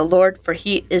 before the Lord, for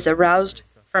he is aroused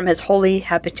from his holy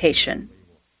habitation.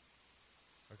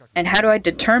 And how do I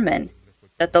determine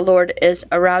that the Lord is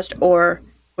aroused or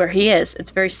where he is?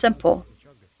 It's very simple.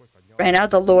 Right now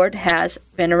the Lord has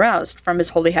been aroused from his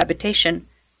holy habitation.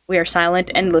 We are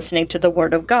silent and listening to the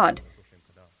word of God.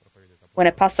 When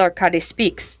Apostle Arkady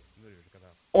speaks,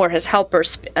 or his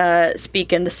helpers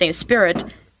speak in the same spirit,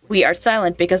 we are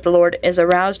silent because the Lord is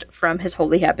aroused from his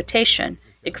holy habitation.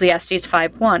 Ecclesiastes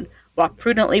 5:1. Walk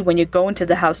prudently when you go into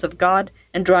the house of God,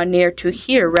 and draw near to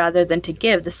hear rather than to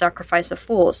give the sacrifice of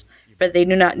fools, for they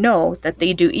do not know that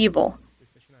they do evil.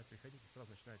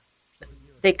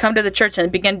 They come to the church and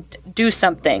begin to do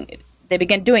something. they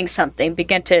begin doing something,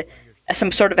 begin to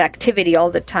some sort of activity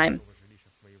all the time.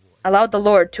 Allow the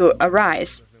Lord to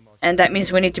arise, and that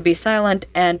means we need to be silent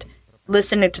and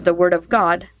listening to the word of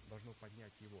God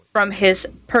from his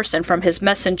person, from his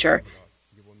messenger.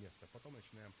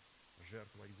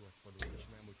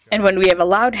 And when we have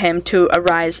allowed him to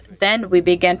arise, then we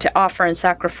begin to offer and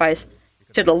sacrifice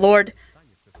to the Lord.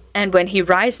 And when he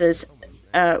rises,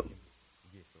 then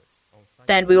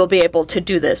we will be able to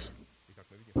do this.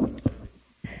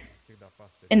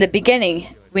 In the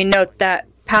beginning, we note that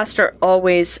Pastor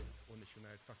always,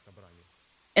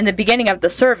 in the beginning of the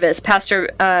service,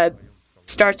 Pastor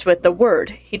starts with the word.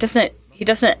 He doesn't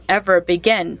ever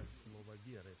begin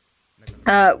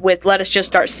with "let us just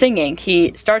start singing."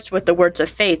 He starts with the words of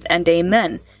faith and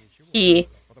amen. He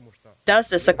does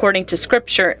this according to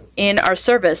Scripture. In our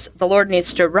service, the Lord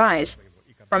needs to rise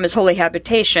from his holy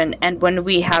habitation, and when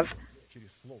we have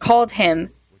called him,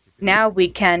 now we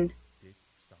can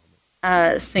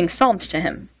sing psalms to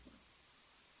him.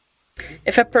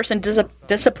 If a person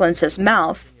disciplines his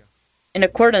mouth in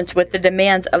accordance with the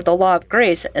demands of the law of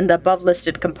grace in the above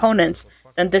listed components,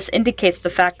 then this indicates the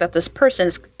fact that this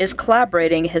person is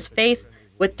collaborating his faith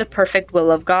with the perfect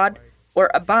will of God,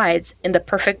 or abides in the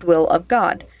perfect will of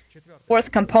God.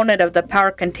 Fourth component of the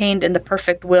power contained in the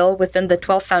perfect will within the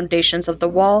 12 foundations of the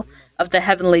wall of the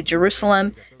heavenly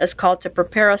Jerusalem is called to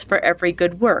prepare us for every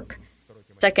good work.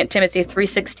 2 Timothy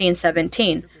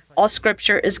 3:16-17. All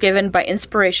Scripture is given by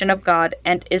inspiration of God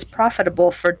and is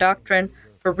profitable for doctrine,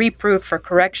 for reproof, for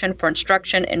correction, for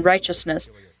instruction in righteousness,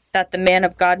 that the man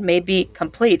of God may be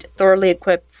complete, thoroughly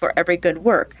equipped for every good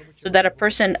work, so that a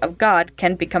person of God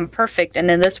can become perfect and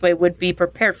in this way would be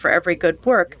prepared for every good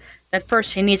work. Then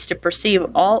first he needs to perceive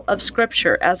all of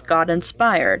Scripture as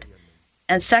God-inspired.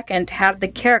 And second, have the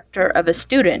character of a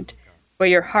student, where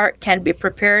your heart can be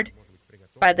prepared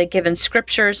by the given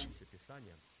Scriptures,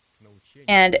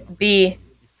 and be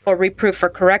for reproof, for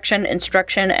correction,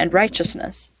 instruction, and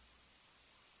righteousness.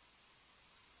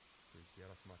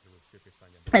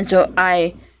 And so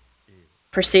I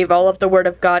perceive all of the Word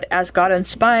of God as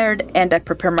God-inspired, and I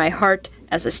prepare my heart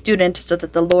as a student so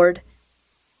that the Lord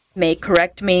may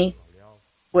correct me,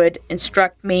 would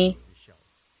instruct me,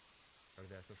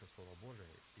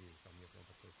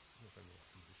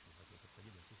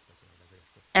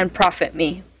 and profit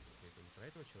me.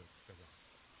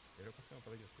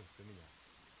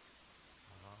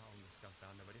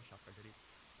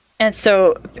 And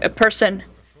so a person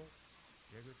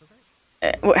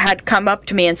had come up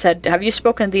to me and said, "Have you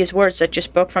spoken these words that you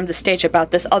spoke from the stage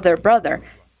about this other brother?"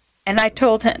 And I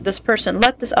told this person,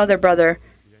 let this other brother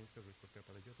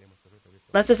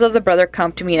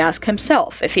come to me and ask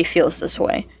himself if he feels this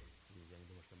way.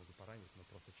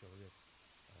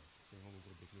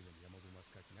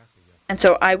 And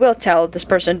so I will tell this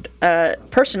person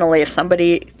personally if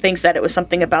somebody thinks that it was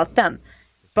something about them.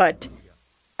 But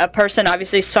a person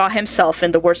obviously saw himself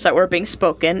in the words that were being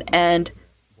spoken and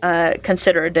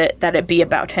considered it that it be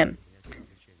about him.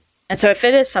 And so if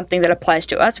it is something that applies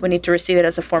to us, we need to receive it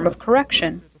as a form of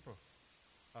correction.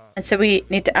 And so we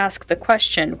need to ask the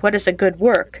question, what is a good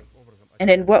work? And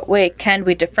in what way can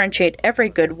we differentiate every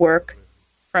good work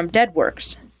from dead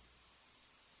works?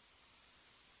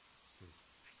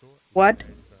 What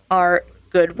are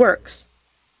good works?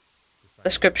 The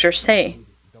Scriptures say,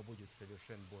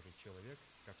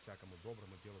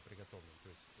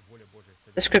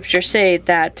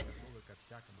 that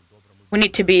we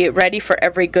need to be ready for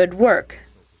every good work,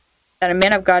 that a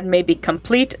man of God may be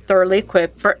complete, thoroughly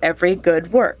equipped for every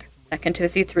good work. 2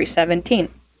 Timothy 3:17.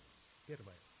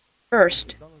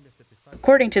 First,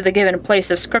 according to the given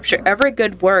place of Scripture, every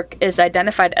good work is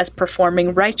identified as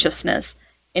performing righteousness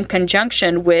in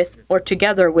conjunction with or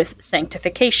together with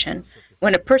sanctification.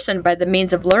 When a person, by the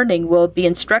means of learning, will be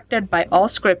instructed by all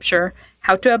Scripture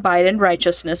how to abide in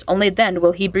righteousness, only then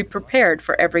will he be prepared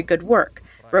for every good work.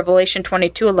 Revelation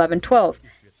 22:11-12.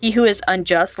 He who is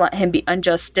unjust, let him be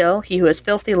unjust still. He who is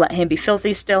filthy, let him be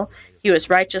filthy still. He who is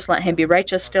righteous, let him be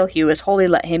righteous still. He who is holy,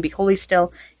 let him be holy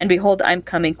still. And behold, I am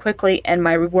coming quickly, and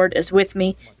my reward is with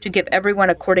me, to give everyone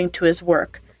according to his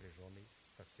work.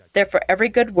 Therefore, every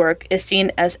good work is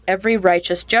seen as every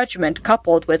righteous judgment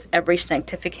coupled with every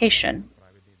sanctification.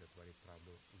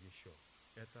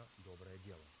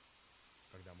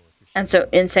 And so,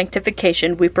 in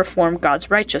sanctification, we perform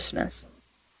God's righteousness.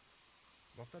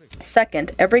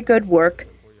 Second, every good work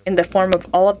in the form of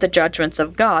all of the judgments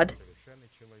of God,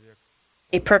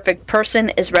 a perfect person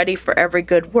is ready for every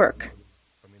good work.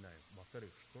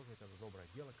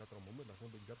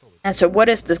 And so what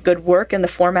is this good work in the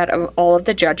format of all of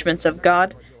the judgments of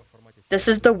God? This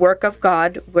is the work of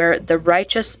God where the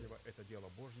righteous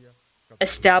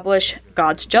establish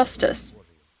God's justice.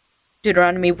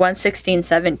 Deuteronomy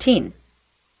 1:16-17.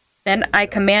 Then I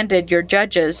commanded your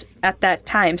judges at that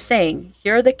time, saying,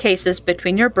 Here are the cases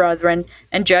between your brethren,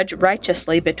 and judge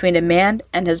righteously between a man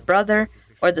and his brother,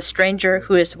 or the stranger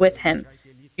who is with him.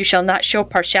 You shall not show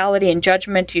partiality in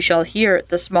judgment. You shall hear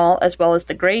the small as well as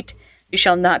the great. You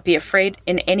shall not be afraid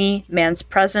in any man's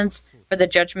presence, for the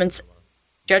judgment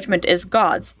is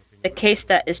God's. The case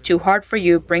that is too hard for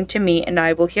you, bring to me, and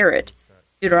I will hear it.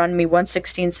 Deuteronomy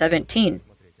 1:16-17.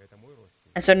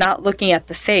 And so not looking at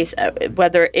the face,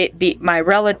 whether it be my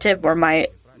relative or my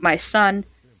son.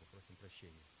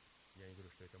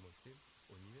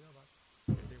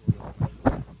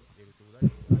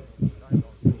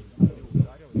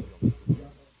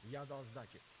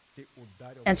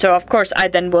 And so, of course, I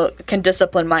then can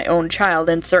discipline my own child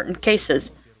in certain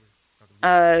cases,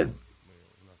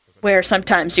 where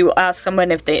sometimes you will ask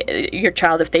someone your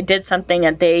child if they did something,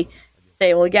 and they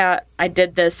say, well, yeah, I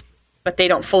did this, but they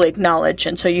don't fully acknowledge,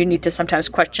 and so you need to sometimes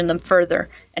question them further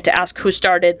and to ask who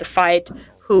started the fight,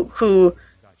 who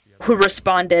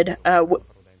responded,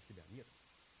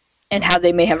 and how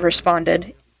they may have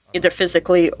responded, either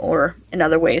physically or in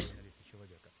other ways.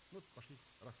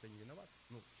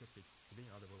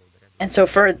 And so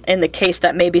in the case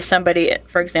that maybe somebody,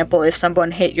 for example, if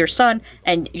someone hit your son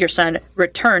and your son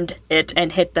returned it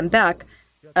and hit them back,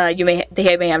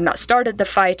 they may have not started the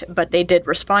fight, but they did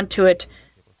respond to it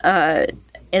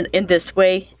in this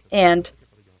way, and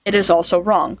it is also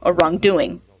wrong or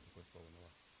wrongdoing.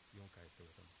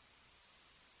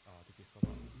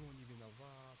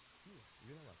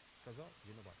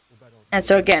 And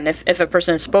so again, if a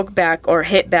person spoke back or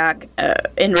hit back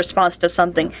in response to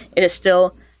something, it is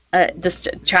still this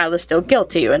child is still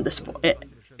guilty in this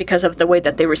because of the way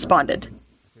that they responded.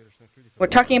 We're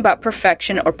talking about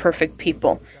perfection or perfect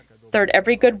people. Third,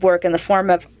 every good work in the form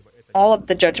of all of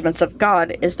the judgments of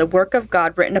God is the work of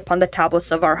God written upon the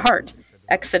tablets of our heart.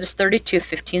 Exodus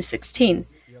 32:15-16.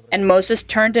 And Moses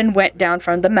turned and went down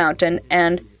from the mountain,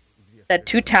 and the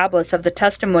 2 tablets of the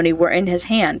testimony were in his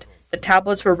hand. The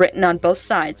tablets were written on both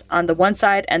sides, on the one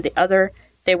side and the other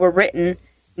they were written.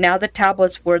 Now the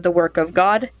tablets were the work of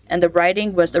God, and the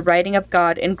writing was the writing of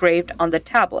God engraved on the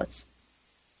tablets.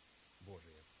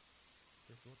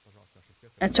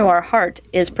 And so our heart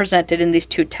is presented in these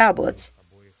 2 tablets,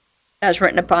 as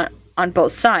written upon on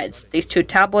both sides. These 2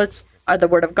 tablets are the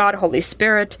Word of God, Holy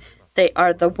Spirit. They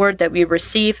are the Word that we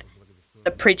receive,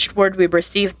 the preached Word we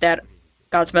receive that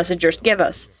God's messengers give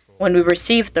us. When we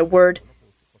receive the Word,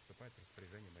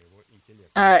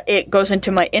 it goes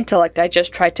into my intellect. I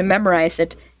just try to memorize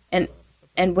it, and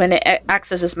when it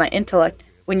accesses my intellect,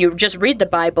 when you just read the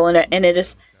Bible and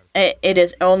it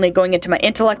is only going into my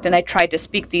intellect, and I try to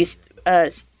speak these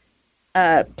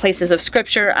places of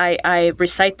Scripture, I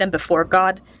recite them before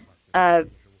God, but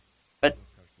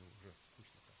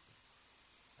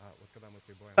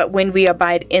when we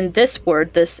abide in this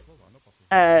Word, this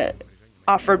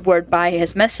offered Word by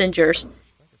His messengers,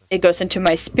 it goes into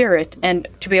my spirit, and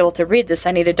to be able to read this,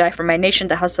 I need to die for my nation,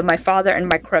 the house of my father, and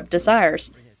my corrupt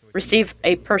desires. Receive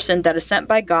a person that is sent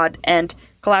by God, and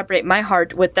collaborate my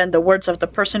heart with then the words of the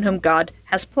person whom God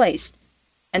has placed.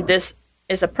 And this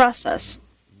is a process.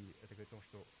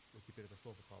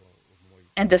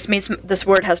 And this means this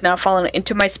word has now fallen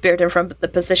into my spirit, and from the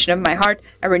position of my heart,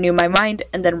 I renew my mind,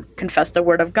 and then confess the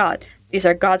word of God. These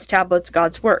are God's tablets,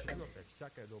 God's work.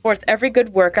 Fourth, every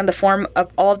good work on the form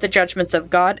of all of the judgments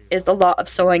of God is the law of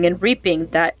sowing and reaping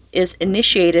that is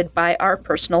initiated by our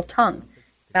personal tongue.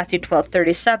 Matthew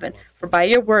 12:37. For by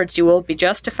your words you will be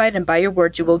justified, and by your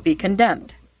words you will be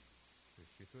condemned.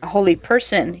 A holy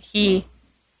person, he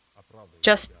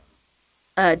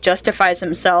justifies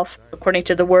himself according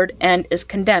to the word and is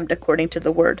condemned according to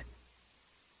the word.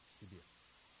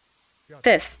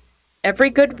 Fifth,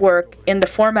 every good work in the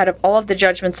format of all of the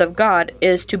judgments of God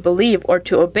is to believe or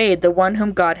to obey the one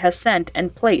whom God has sent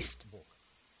and placed.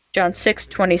 John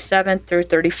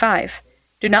 6:27-35.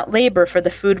 Do not labor for the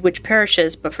food which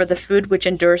perishes, but for the food which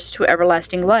endures to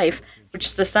everlasting life,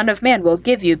 which the Son of Man will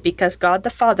give you, because God the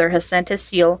Father has sent his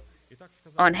seal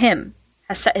on him,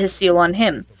 has set his seal on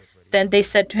him. Then they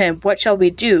said to him, What shall we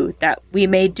do, that we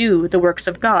may do the works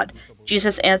of God?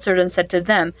 Jesus answered and said to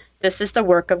them, This is the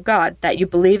work of God, that you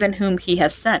believe in whom he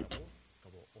has sent.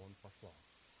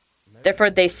 Therefore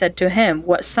they said to him,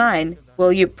 What sign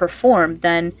will you perform,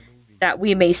 then, that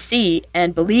we may see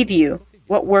and believe you?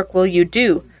 What work will you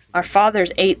do? Our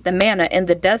fathers ate the manna in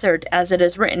the desert, as it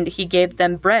is written, He gave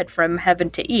them bread from heaven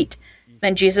to eat.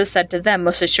 Then Jesus said to them,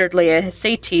 Most assuredly I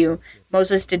say to you,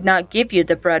 Moses did not give you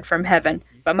the bread from heaven,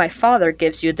 but my Father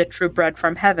gives you the true bread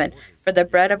from heaven. For the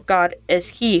bread of God is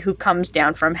he who comes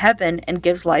down from heaven and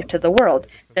gives life to the world.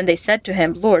 Then they said to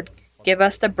him, Lord, give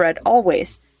us the bread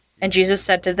always. And Jesus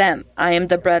said to them, I am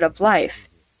the bread of life.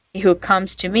 He who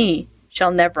comes to me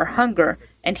shall never hunger,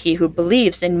 and he who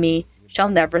believes in me shall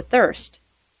never thirst.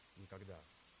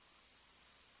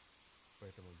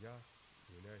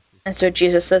 And so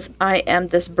Jesus says, I am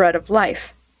this bread of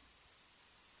life.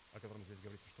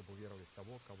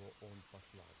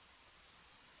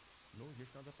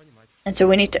 And so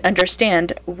we need to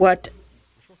understand who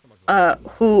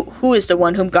is the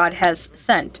one whom God has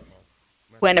sent.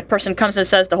 When a person comes and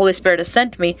says, the Holy Spirit has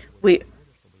sent me, we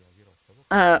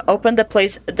open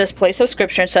this place of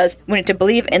Scripture and says, we need to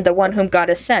believe in the one whom God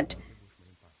has sent.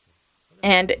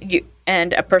 And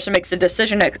a person makes a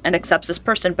decision and accepts this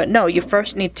person. But no, you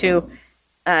first need to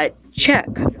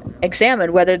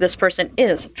examine whether this person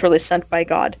is truly sent by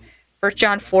God. 1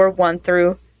 John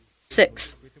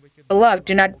 4:1-6. Beloved,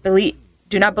 do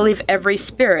not believe every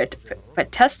spirit,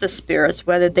 but test the spirits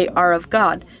whether they are of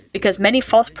God, because many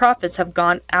false prophets have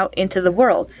gone out into the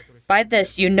world. By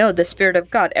this you know the Spirit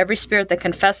of God. Every spirit that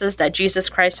confesses that Jesus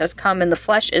Christ has come in the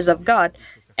flesh is of God,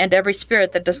 and every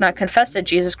spirit that does not confess that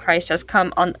Jesus Christ has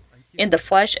come in the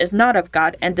flesh is not of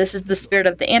God, and this is the spirit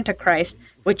of the Antichrist,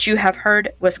 which you have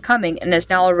heard was coming and is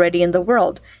now already in the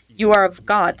world. You are of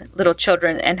God, little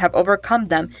children, and have overcome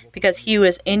them, because he who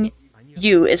is in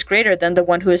you is greater than the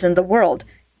one who is in the world.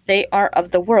 They are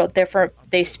of the world, therefore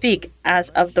they speak as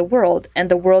of the world, and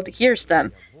the world hears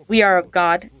them. We are of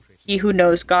God. He who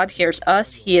knows God hears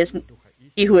us. He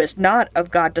who is not of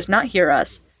God does not hear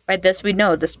us. By this we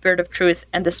know the spirit of truth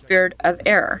and the spirit of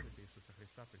error.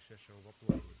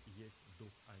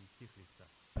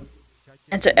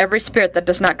 And so every spirit that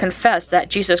does not confess that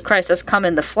Jesus Christ has come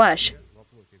in the flesh,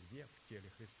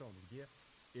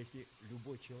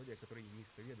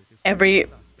 every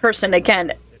person,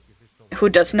 again, who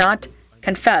does not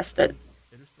confess that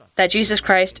Jesus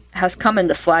Christ has come in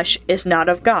the flesh is not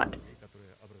of God.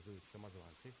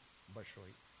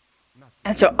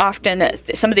 And so often,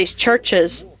 some of these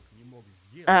churches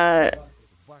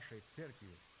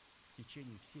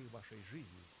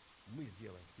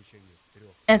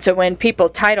and so when people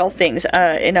title things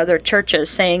in other churches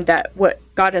saying that what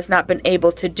God has not been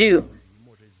able to do,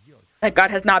 that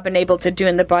God has not been able to do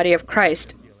in the body of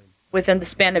Christ within the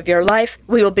span of your life,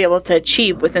 we will be able to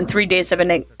achieve within 3 days of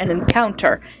an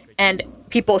encounter. And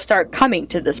people start coming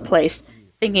to this place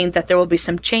thinking that there will be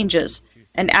some changes.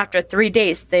 And after 3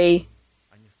 days, they're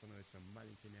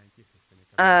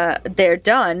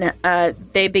done.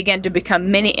 They begin to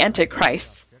become mini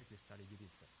antichrists.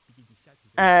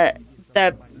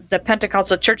 The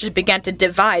Pentecostal churches began to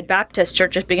divide. Baptist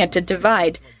churches began to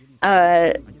divide.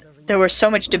 There was so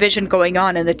much division going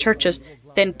on in the churches.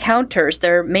 The encounters,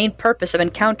 their main purpose of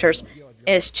encounters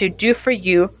is to do for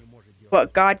you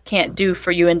what God can't do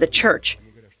for you in the church.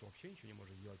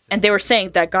 And they were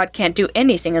saying that God can't do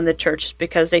anything in the church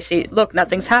because they see, look,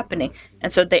 nothing's happening.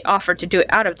 And so they offer to do it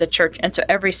out of the church. And so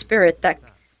every spirit that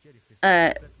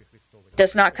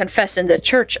does not confess in the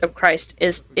church of Christ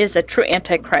is a true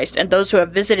antichrist. And those who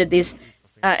have visited these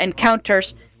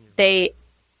encounters, they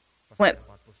went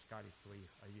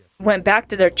back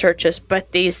to their churches,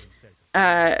 but these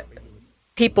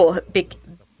people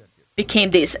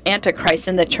became these antichrists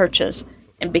in the churches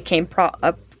and became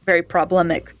very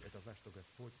problematic.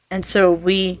 And so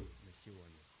we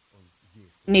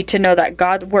need to know that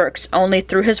God works only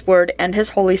through His Word and His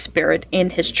Holy Spirit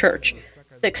in His church.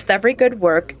 Sixth, every good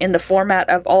work in the format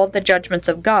of all of the judgments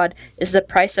of God is the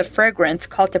price of fragrance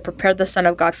called to prepare the Son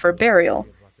of God for burial.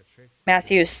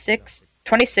 Matthew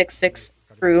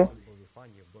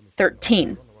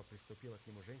 26:6-13.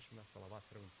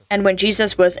 And when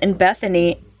Jesus was in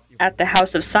Bethany at the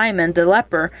house of Simon the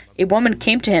leper, a woman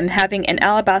came to him having an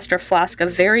alabaster flask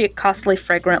of very costly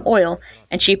fragrant oil,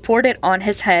 and she poured it on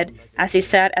his head as he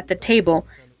sat at the table.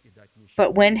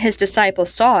 But when his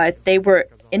disciples saw it, they were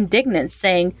indignant,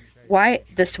 saying, "Why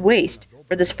this waste?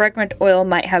 For this fragrant oil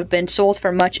might have been sold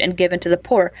for much and given to the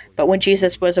poor." But when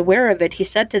Jesus was aware of it, he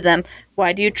said to them,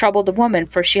 "Why do you trouble the woman?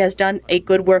 For she has done a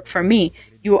good work for me.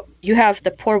 You have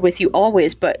the poor with you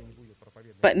always, but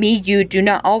me you do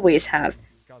not always have.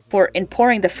 For in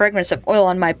pouring the fragrance of oil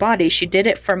on my body, she did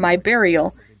it for my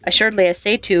burial. Assuredly I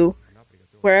say to you,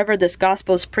 wherever this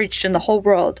gospel is preached in the whole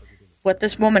world, what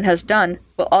this woman has done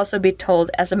will also be told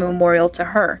as a memorial to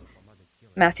her."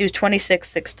 Matthew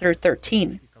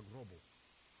 26:6-13.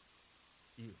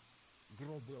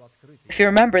 If you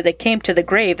remember, they came to the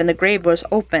grave, and the grave was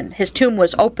open. His tomb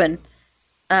was open,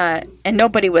 and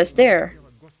nobody was there.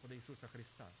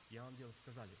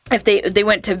 If they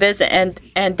went to visit,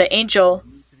 and the angel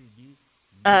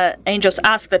angels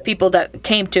asked the people that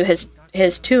came to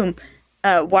his tomb,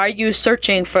 why are you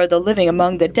searching for the living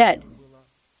among the dead?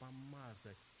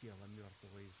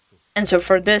 And so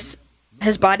for this,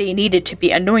 his body needed to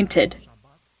be anointed.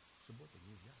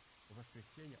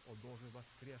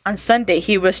 On Sunday,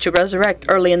 he was to resurrect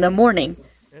early in the morning.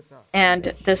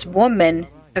 And this woman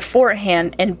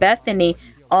beforehand in Bethany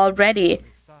already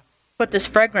poured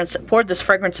this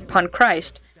fragrance upon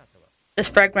Christ. This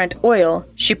fragrant oil,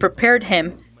 she prepared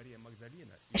him.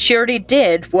 She already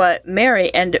did what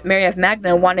Mary and Mary of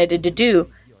Magdalene wanted to do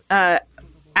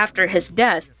after his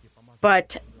death,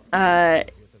 but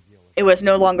it was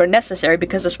no longer necessary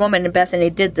because this woman in Bethany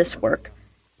did this work.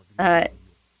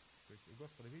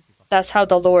 That's how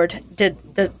the Lord did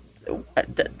the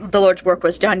Lord's work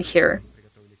was done here.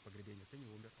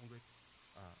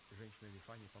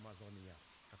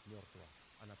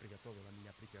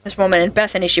 This woman in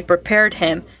Bethany, she prepared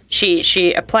him.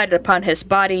 She applied it upon his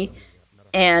body,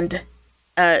 and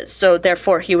so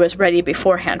therefore he was ready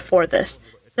beforehand for this.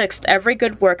 Sixth, every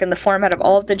good work in the format of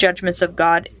all of the judgments of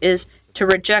God is to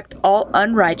reject all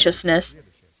unrighteousness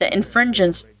that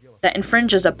infringes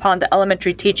upon the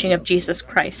elementary teaching of Jesus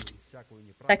Christ.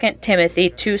 2 Timothy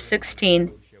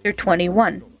 2:16 through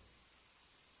 21.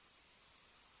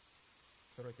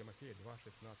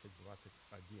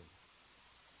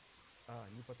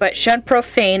 But shun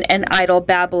profane and idle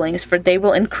babblings, for they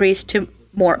will increase to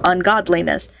more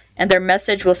ungodliness, and their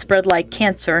message will spread like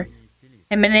cancer.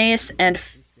 Hymenaeus and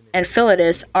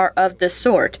Philetus are of this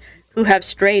sort, who have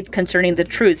strayed concerning the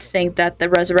truth, saying that the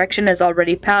resurrection is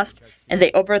already past, and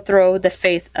they overthrow the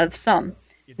faith of some.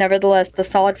 Nevertheless, the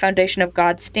solid foundation of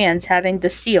God stands, having the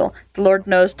seal. The Lord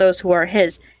knows those who are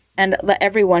his. And let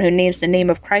everyone who names the name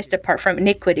of Christ depart from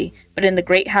iniquity. But in the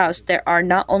great house there are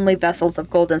not only vessels of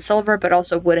gold and silver, but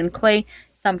also wood and clay,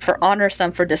 some for honor,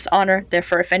 some for dishonor.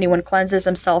 Therefore, if anyone cleanses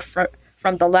himself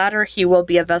from the latter, he will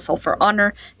be a vessel for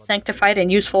honor, sanctified and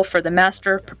useful for the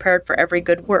master, prepared for every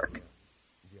good work.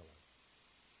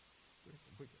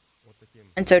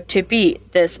 And so to be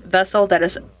this vessel that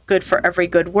is good for every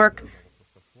good work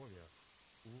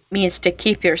means to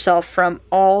keep yourself from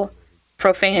all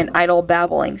profane and idle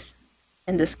babblings,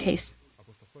 in this case.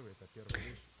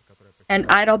 And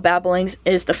idle babblings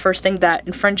is the first thing that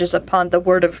infringes upon the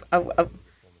word of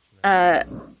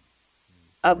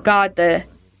God, the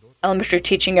elementary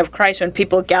teaching of Christ, when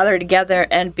people gather together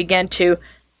and begin to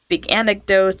speak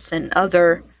anecdotes and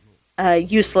other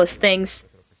useless things.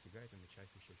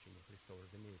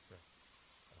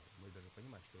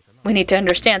 We need to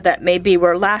understand that maybe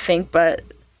we're laughing, but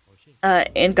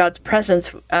in God's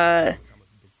presence,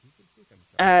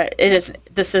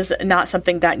 this is not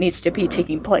something that needs to be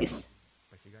taking place.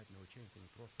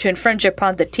 To infringe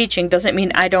upon the teaching doesn't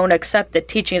mean I don't accept the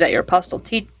teaching that your apostle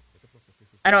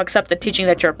I don't accept the teaching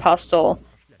that your apostle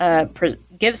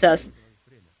gives us,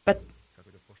 but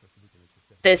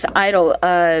this idle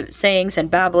sayings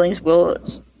and babblings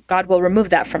God will remove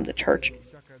that from the church.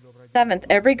 Seventh,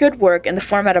 every good work in the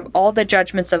format of all the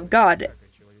judgments of God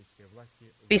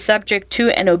be subject to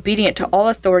and obedient to all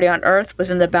authority on earth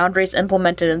within the boundaries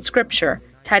implemented in Scripture.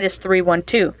 Titus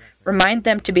 3:1-2. Remind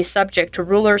them to be subject to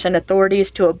rulers and authorities,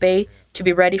 to obey, to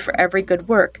be ready for every good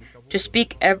work, to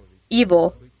speak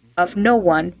evil of no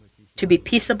one, to be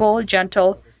peaceable,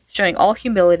 gentle, showing all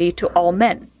humility to all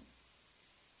men.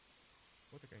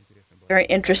 Very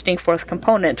interesting fourth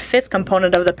component. Fifth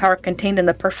component of the power contained in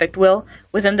the perfect will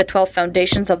within the 12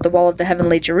 foundations of the wall of the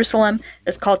heavenly Jerusalem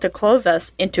is called to clothe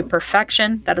us into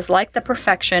perfection that is like the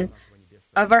perfection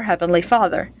of our heavenly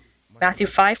Father. Matthew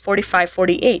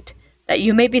 5:45-48. That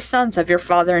you may be sons of your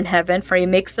Father in heaven, for he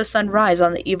makes the sun rise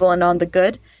on the evil and on the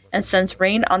good, and sends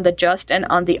rain on the just and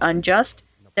on the unjust.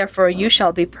 Therefore you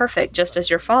shall be perfect, just as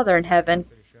your Father in heaven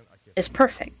is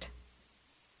perfect.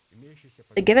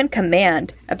 The given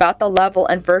command about the level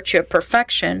and virtue of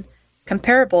perfection,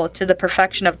 comparable to the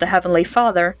perfection of the Heavenly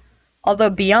Father, although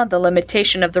beyond the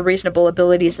limitation of the reasonable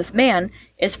abilities of man,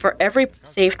 is for every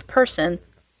saved person.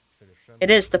 It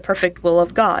is the perfect will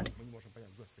of God.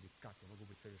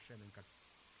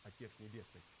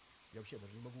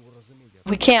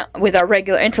 We can't, with our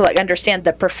regular intellect, understand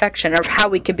the perfection of how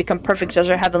we can become perfect as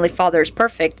our Heavenly Father is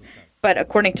perfect, but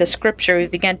according to Scripture, we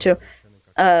begin to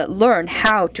learn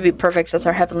how to be perfect as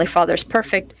our Heavenly Father is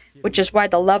perfect, which is why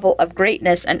the level of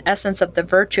greatness and essence of the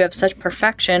virtue of such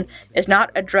perfection is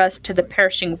not addressed to the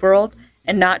perishing world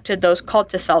and not to those called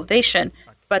to salvation,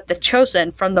 but the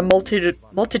chosen from the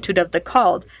multitude of the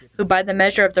called, who by the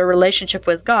measure of their relationship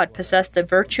with God possess the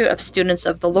virtue of students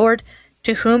of the Lord,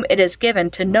 to whom it is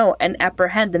given to know and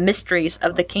apprehend the mysteries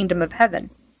of the kingdom of heaven.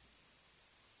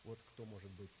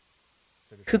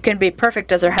 who can be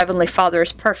perfect as our Heavenly Father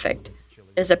is perfect?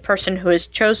 It is a person who is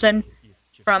chosen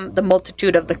from the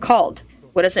multitude of the called.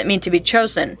 What does it mean to be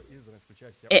chosen?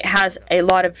 It has a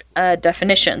lot of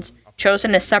definitions.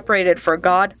 Chosen is separated for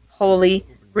God, holy,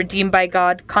 redeemed by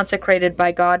God, consecrated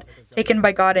by God, taken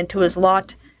by God into his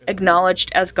lot,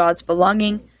 acknowledged as God's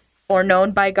belonging,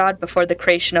 foreknown by God before the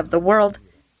creation of the world,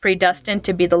 predestined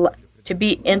to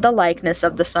be in the likeness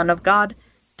of the Son of God,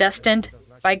 destined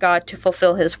by God to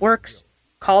fulfill his works,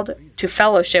 called to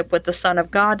fellowship with the Son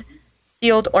of God,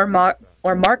 sealed or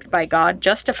marked by God,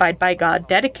 justified by God,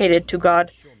 dedicated to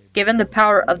God, given the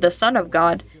power of the Son of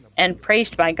God, and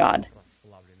praised by God.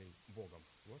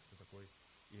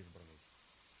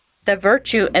 The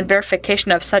virtue and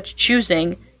verification of such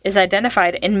choosing is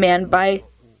identified in man by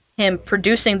him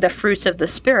producing the fruits of the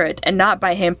Spirit and not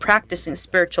by him practicing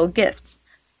spiritual gifts.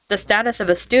 The status of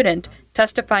a student,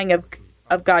 testifying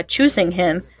of God choosing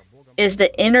him, is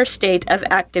the inner state of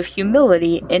active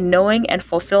humility in knowing and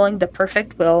fulfilling the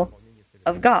perfect will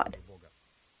of God.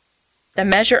 The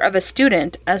measure of a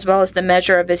student, as well as the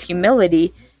measure of his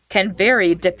humility, can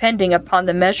vary depending upon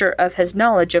the measure of his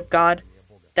knowledge of God,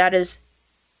 that is,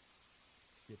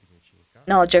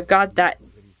 knowledge of God,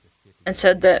 and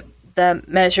so the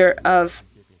measure of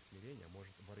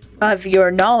your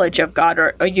knowledge of God,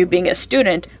 or you being a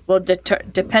student, will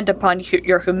depend upon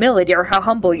your humility or how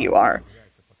humble you are.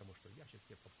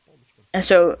 And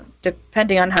so,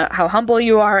 depending on how humble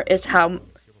you are, is how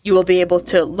you will be able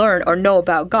to learn or know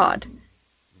about God.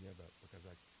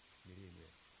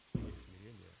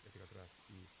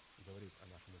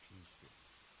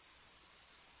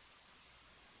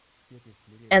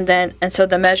 And so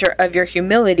the measure of your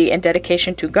humility and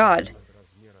dedication to God.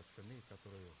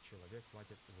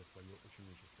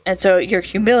 And so your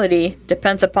humility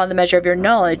depends upon the measure of your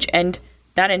knowledge, and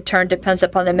that in turn depends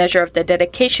upon the measure of the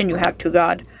dedication you have to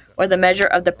God, or the measure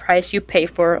of the price you pay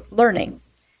for learning,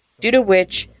 due to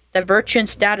which the virtue and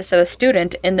status of a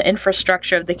student in the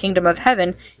infrastructure of the kingdom of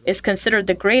heaven is considered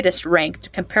the greatest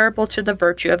ranked, comparable to the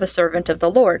virtue of a servant of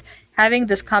the Lord. Having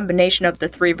this combination of the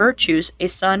three virtues, a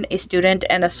son, a student,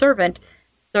 and a servant,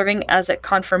 serving as a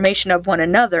confirmation of one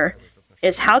another,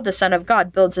 is how the Son of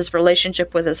God builds his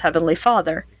relationship with his Heavenly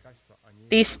Father.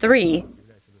 These three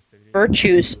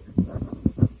virtues,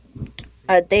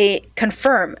 they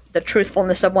confirm the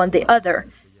truthfulness of one the other.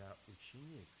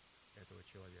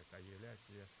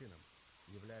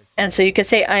 And so you could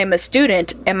say, I am a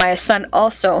student. Am I a son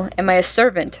also? Am I a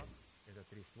servant?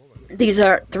 These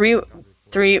are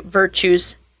three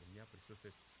virtues.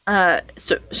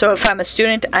 So if I'm a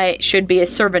student, I should be a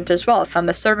servant as well. If I'm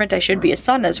a servant, I should be a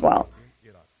son as well.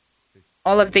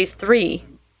 All of these three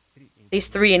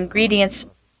ingredients,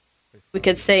 we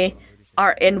could say,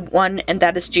 are in one, and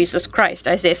that is Jesus Christ.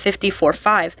 Isaiah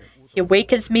 54:5. He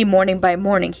awakens me morning by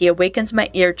morning. He awakens my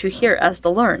ear to hear as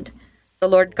the learned. The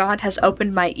Lord God has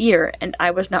opened my ear, and I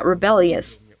was not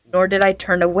rebellious, nor did I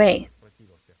turn away.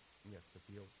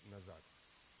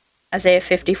 Isaiah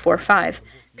 54:5.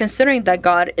 Considering that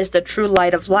God is the true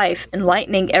light of life,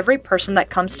 enlightening every person that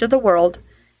comes to the world,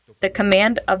 the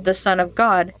command of the Son of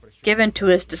God, given to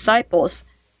his disciples,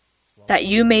 that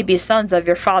you may be sons of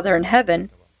your Father in heaven,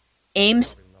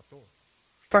 aims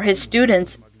for his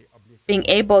students being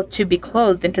able to be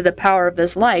clothed into the power of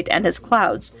his light and his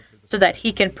clouds, so that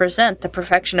he can present the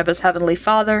perfection of his Heavenly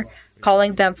Father,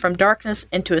 calling them from darkness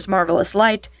into his marvelous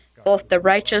light, both the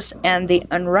righteous and the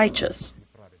unrighteous.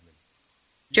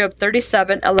 Job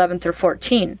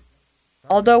 37:11-14.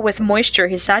 Although with moisture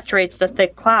he saturates the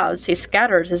thick clouds, he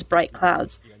scatters his bright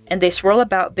clouds, and they swirl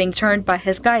about, being turned by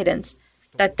his guidance,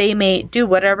 that they may do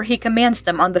whatever he commands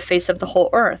them on the face of the whole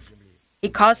earth. He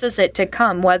causes it to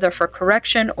come, whether for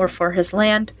correction, or for his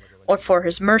land, or for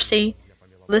his mercy.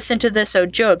 Listen to this, O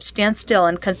Job, stand still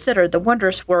and consider the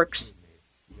wondrous works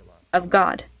of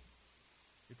God.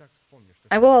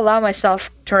 I will allow myself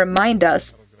to remind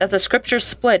us that the scriptures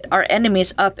split our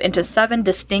enemies up into 7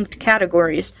 distinct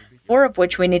categories, 4 of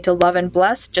which we need to love and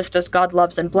bless, just as God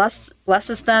loves and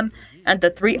blesses them, and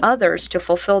the 3 others, to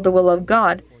fulfill the will of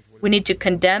God, we need to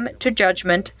condemn to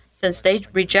judgment, since they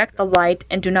reject the light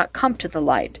and do not come to the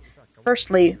light.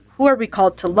 Firstly, who are we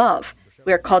called to love?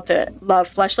 We are called to love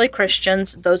fleshly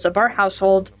Christians, those of our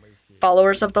household,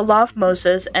 followers of the law of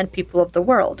Moses, and people of the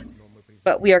world.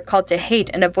 But we are called to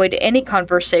hate and avoid any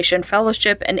conversation,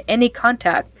 fellowship, and any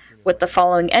contact with the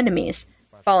following enemies: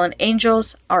 fallen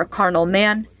angels, our carnal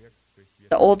man,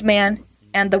 the old man,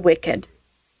 and the wicked.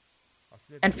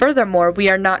 And furthermore, we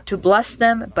are not to bless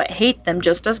them, but hate them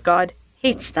just as God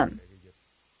hates them.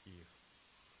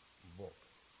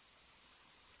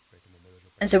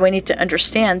 And so we need to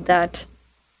understand that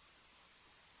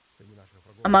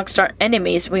amongst our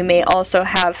enemies, we may also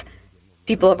have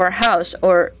people of our house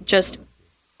or just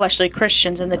fleshly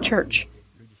Christians in the church,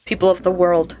 people of the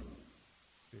world.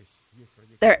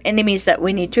 There are enemies that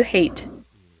we need to hate,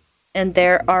 and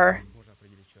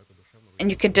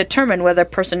you can determine whether a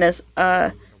person is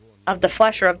of the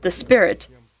flesh or of the spirit.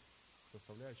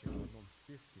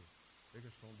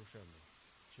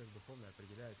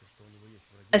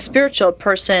 A spiritual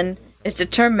person is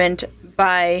determined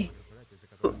by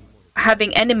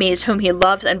having enemies whom he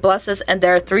loves and blesses, and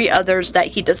there are 3 others that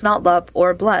he does not love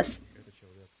or bless.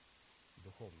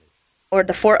 Or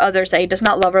the 4 others that he does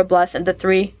not love or bless, and the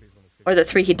 3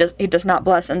 he does not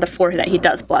bless, and the 4 that he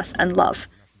does bless and love.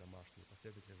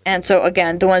 And so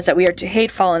again, the ones that we are to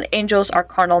hate, fallen angels, our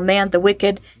carnal man, the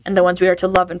wicked, and the ones we are to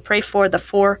love and pray for, the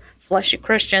 4 fleshy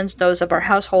Christians, those of our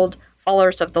household,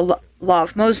 followers of the law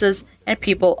of Moses, and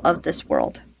people of this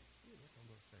world.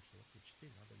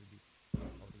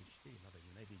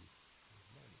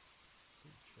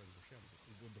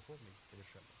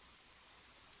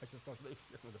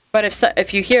 But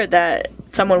if you hear that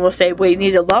someone will say, we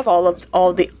need to love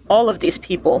all of these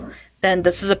people, then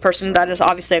this is a person that is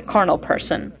obviously a carnal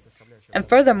person. And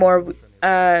furthermore,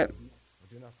 the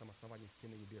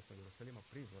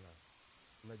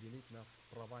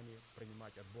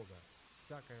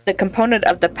component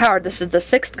of the power, this is the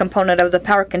 6th component of the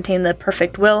power contained in the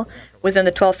perfect will within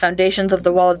the 12 foundations of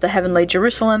the wall of the heavenly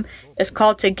Jerusalem, is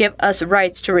called to give us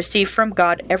rights to receive from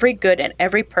God every good and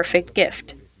every perfect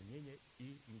gift.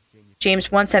 James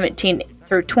 1:17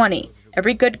 through 20.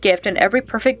 Every good gift and every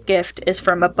perfect gift is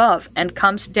from above and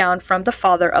comes down from the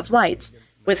Father of lights,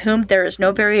 with whom there is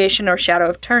no variation or shadow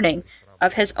of turning.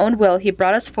 Of his own will he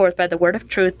brought us forth by the word of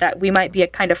truth, that we might be a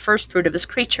kind of first fruit of his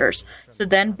creatures. So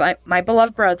then, my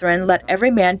beloved brethren, let every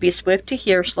man be swift to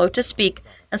hear, slow to speak,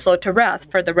 and slow to wrath,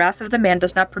 for the wrath of the man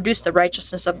does not produce the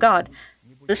righteousness of God.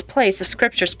 This place of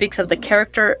Scripture speaks of the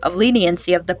character of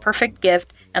leniency of the perfect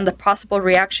gift and the possible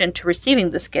reaction to receiving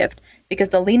this gift, because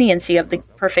the leniency of the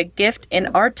perfect gift in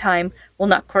our time will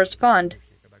not correspond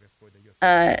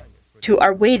to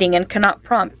our waiting and can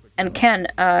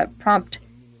prompt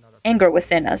anger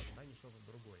within us.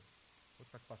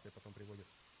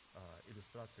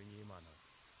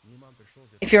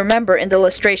 If you remember in the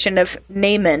illustration of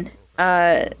Naaman,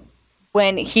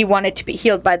 when he wanted to be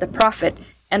healed by the prophet,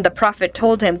 and the prophet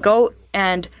told him, go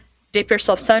and dip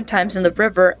yourself 7 times in the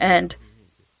river and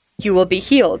you will be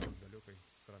healed.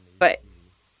 But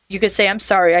you could say, I'm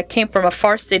sorry, I came from a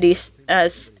far city,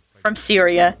 from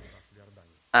Syria,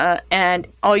 and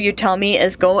all you tell me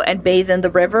is go and bathe in the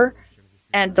river,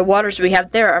 and the waters we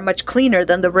have there are much cleaner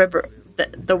than the river,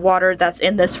 the water that's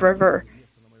in this river.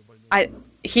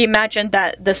 He imagined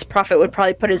that this prophet would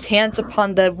probably put his hands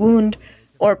upon the wound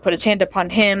or put his hand upon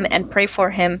him and pray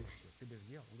for him.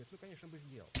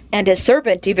 And his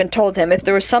servant even told him, if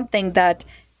there was something that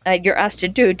you're asked to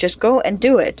do, just go and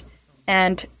do it.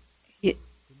 And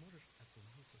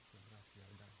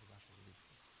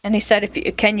he said,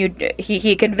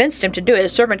 he convinced him to do it.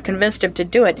 His servant convinced him to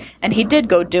do it. And he did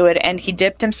go do it. And he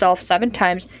dipped himself 7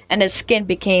 times, and his skin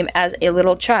became as a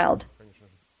little child.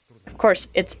 Of course,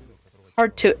 it's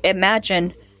hard to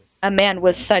imagine a man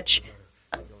with such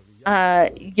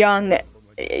young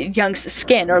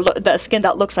skin, or the skin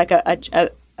that looks like a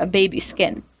baby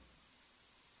skin.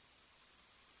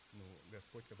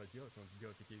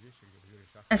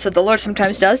 And so the Lord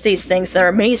sometimes does these things that are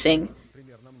amazing.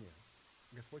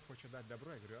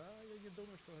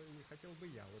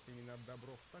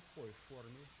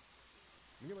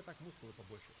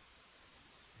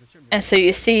 And so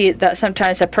you see that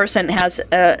sometimes a person has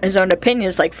his own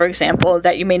opinions, like, for example,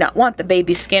 that you may not want the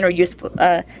baby skin or youthful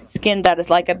skin that is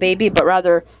like a baby, but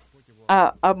rather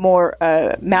a more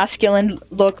masculine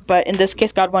look. But in this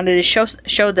case, God wanted to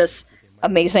show this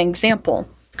amazing example.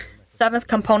 7th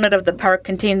component of the power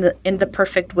contained in the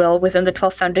perfect will within the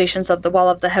 12 foundations of the wall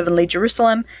of the heavenly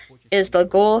Jerusalem is the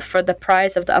goal for the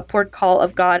prize of the upward call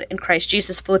of God in Christ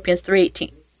Jesus, Philippians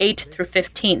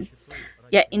 3:8-15.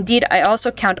 Yet indeed I also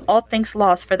count all things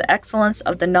lost for the excellence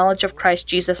of the knowledge of Christ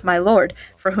Jesus my Lord,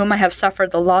 for whom I have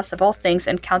suffered the loss of all things,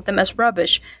 and count them as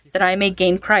rubbish, that I may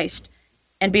gain Christ,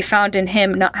 and be found in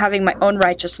him, not having my own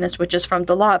righteousness which is from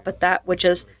the law, but that which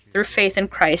is through faith in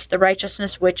Christ, the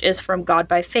righteousness which is from God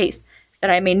by faith, that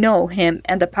I may know him,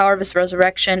 and the power of his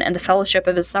resurrection, and the fellowship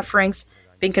of his sufferings,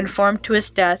 being conformed to his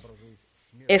death,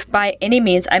 if by any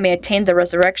means I may attain the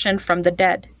resurrection from the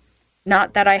dead.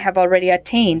 Not that I have already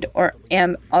attained or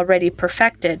am already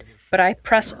perfected, but I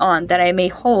press on, that I may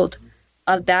hold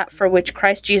of that for which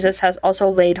Christ Jesus has also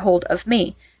laid hold of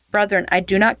me. Brethren, I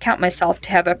do not count myself to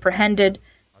have apprehended,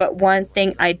 But one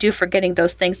thing I do, forgetting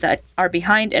those things that are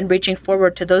behind and reaching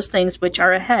forward to those things which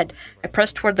are ahead, I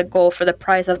press toward the goal for the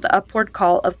prize of the upward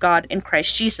call of God in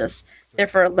Christ Jesus.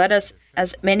 Therefore, let us,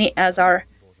 as many as are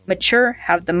mature,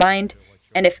 have the mind,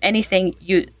 and if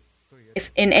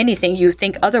in anything you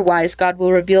think otherwise, God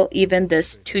will reveal even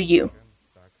this to you.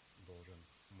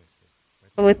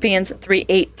 Philippians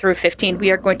 3:8 through 15. We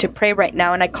are going to pray right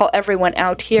now, and I call everyone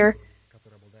out here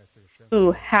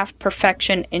who have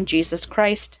perfection in Jesus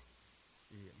Christ.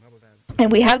 And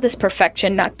we have this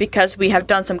perfection not because we have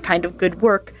done some kind of good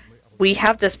work. We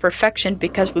have this perfection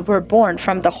because we were born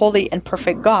from the holy and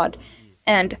perfect God,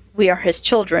 and we are His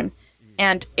children.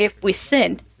 And if we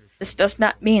sin, this does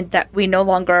not mean that we no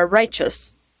longer are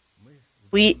righteous.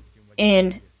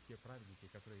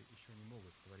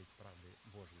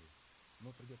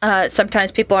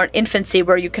 Sometimes people are in infancy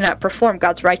where you cannot perform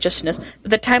God's righteousness.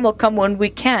 But the time will come when we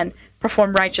can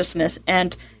perform righteousness,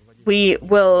 and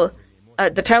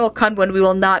the time will come when we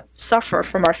will not suffer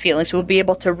from our feelings. We will be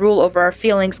able to rule over our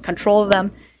feelings, control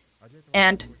them,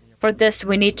 and for this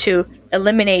we need to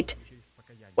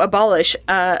abolish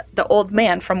the old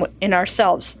man from in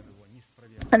ourselves.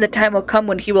 And the time will come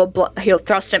when He'll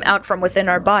thrust him out from within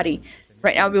our body.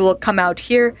 Right now we will come out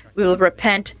here, we will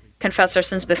repent, confess our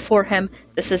sins before Him.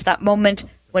 This is that moment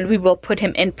when we will put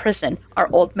him in prison, our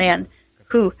old man,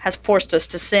 who has forced us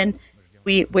to sin.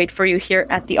 We wait for you here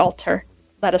at the altar.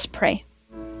 Let us pray.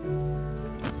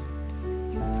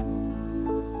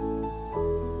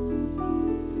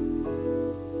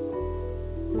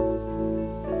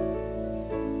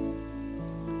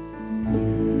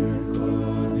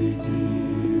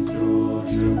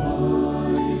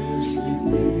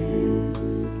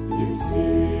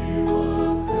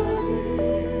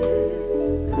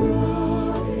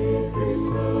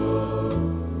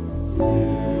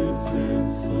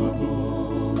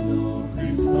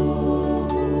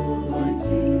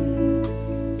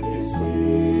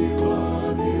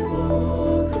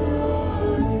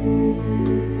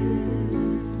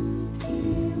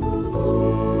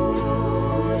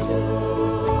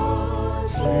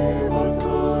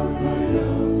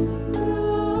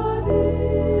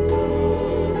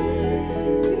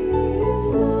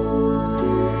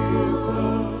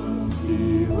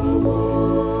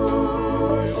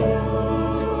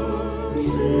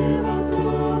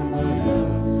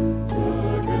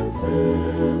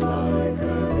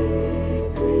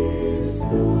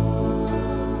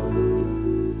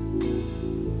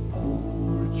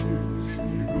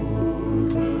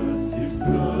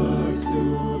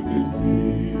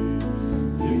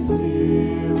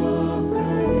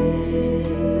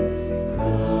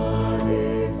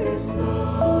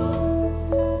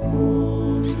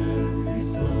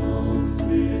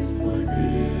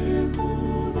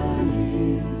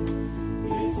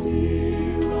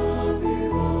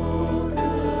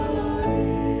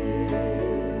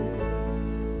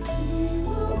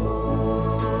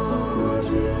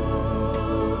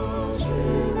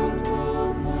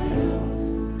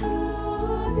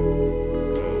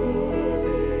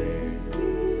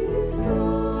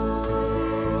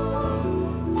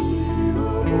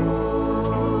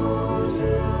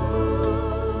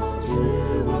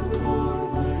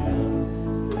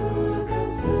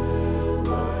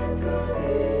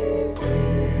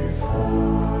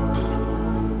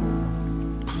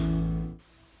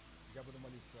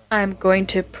 I'm going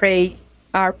to pray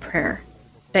our prayer.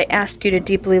 I ask you to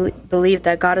deeply believe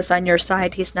that God is on your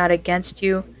side. He's not against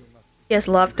you. He has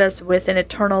loved us with an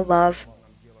eternal love.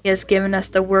 He has given us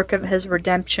the work of His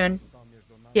redemption.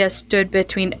 He has stood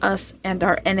between us and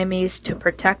our enemies to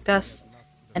protect us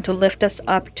and to lift us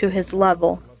up to His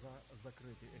level.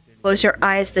 Close your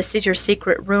eyes. This is your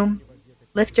secret room.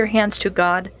 Lift your hands to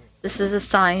God. This is a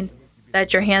sign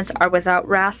that your hands are without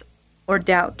wrath or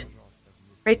doubt.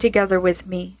 Pray together with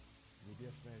me.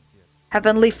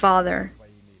 Heavenly Father,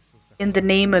 in the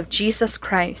name of Jesus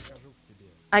Christ,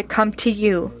 I come to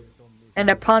you, and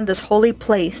upon this holy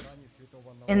place,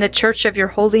 in the church of your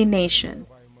holy nation,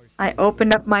 I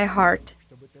open up my heart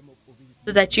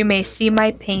so that you may see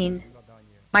my pain,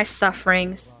 my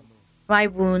sufferings, my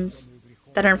wounds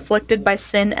that are inflicted by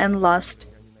sin and lust,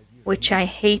 which I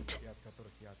hate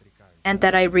and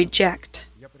that I reject.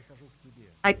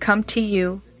 I come to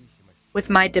you with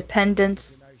my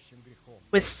dependence,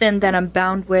 with sin that I'm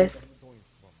bound with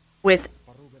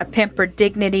a pampered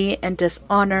dignity and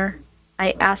dishonor.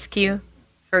 I ask you,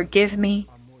 forgive me,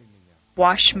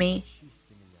 wash me,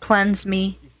 cleanse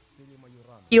me,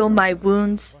 heal my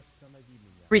wounds,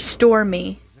 restore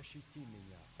me,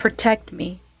 protect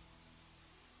me.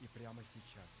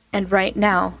 And right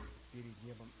now,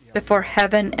 before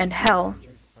heaven and hell,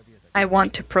 I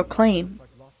want to proclaim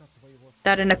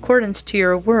that in accordance to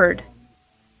your word,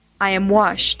 I am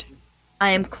washed,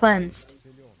 I am cleansed,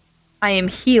 I am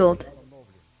healed,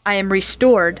 I am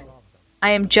restored,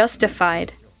 I am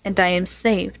justified, and I am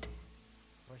saved.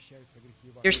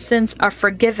 Your sins are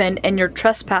forgiven and your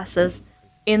trespasses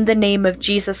in the name of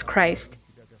Jesus Christ.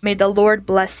 May the Lord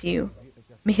bless you.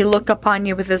 May he look upon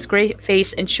you with his great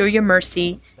face and show you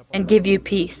mercy and give you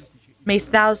peace. May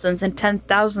thousands and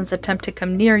 10,000s attempt to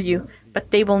come near you, but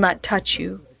they will not touch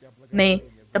you. May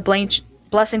the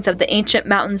blessings of the ancient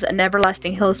mountains and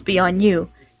everlasting hills be on you.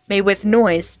 May with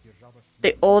noise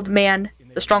the old man,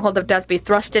 the stronghold of death, be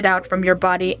thrusted out from your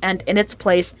body, and in its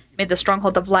place may the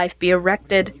stronghold of life be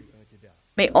erected.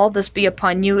 May all this be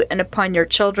upon you and upon your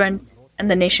children, and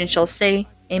the nation shall say,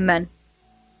 Amen.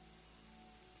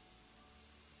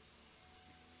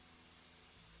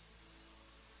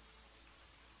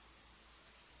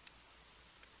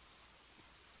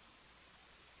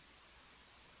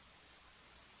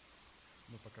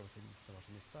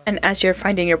 And as you're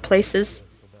finding your places,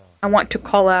 I want to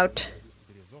call out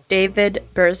David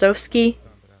Berezovsky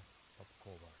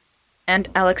and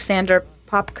Alexander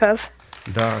Popkov.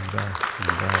 Да.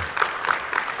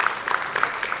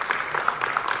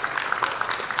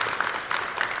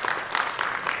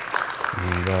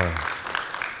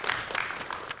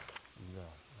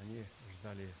 Они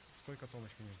ждали, сколько,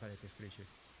 Томочка, они ждали этой встречи?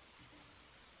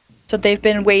 So they've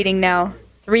been waiting now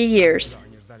 3 years.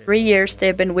 3 years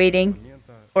they've been waiting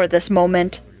for this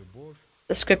moment.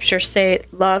 The scriptures say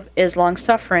love is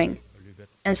long-suffering,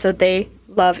 and so they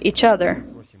love each other.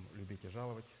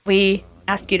 We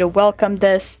ask you to welcome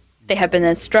this. They have been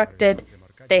instructed.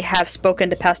 They have spoken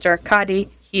to Pastor Arkady.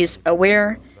 He is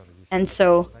aware. And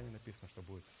so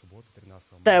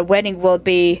the wedding will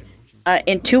be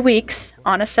in 2 weeks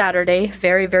on a Saturday,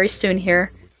 very, very soon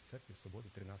here.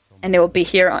 And it will be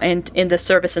here in the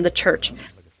service in the church.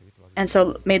 And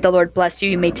so may the Lord bless you.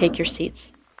 You may take your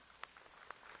seats.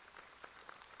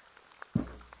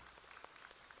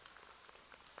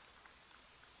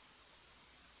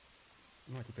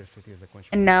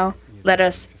 And now let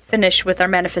us finish with our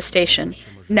manifestation.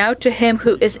 Now to him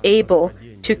who is able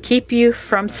to keep you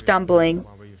from stumbling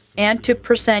and to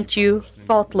present you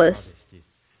faultless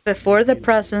before the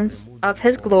presence of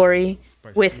his glory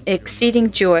with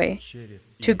exceeding joy,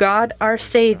 to God our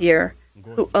Savior,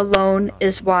 who alone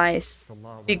is wise,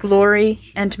 be glory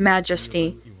and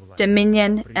majesty,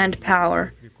 dominion and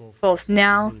power, both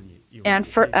now and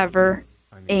forever.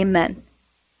 Amen.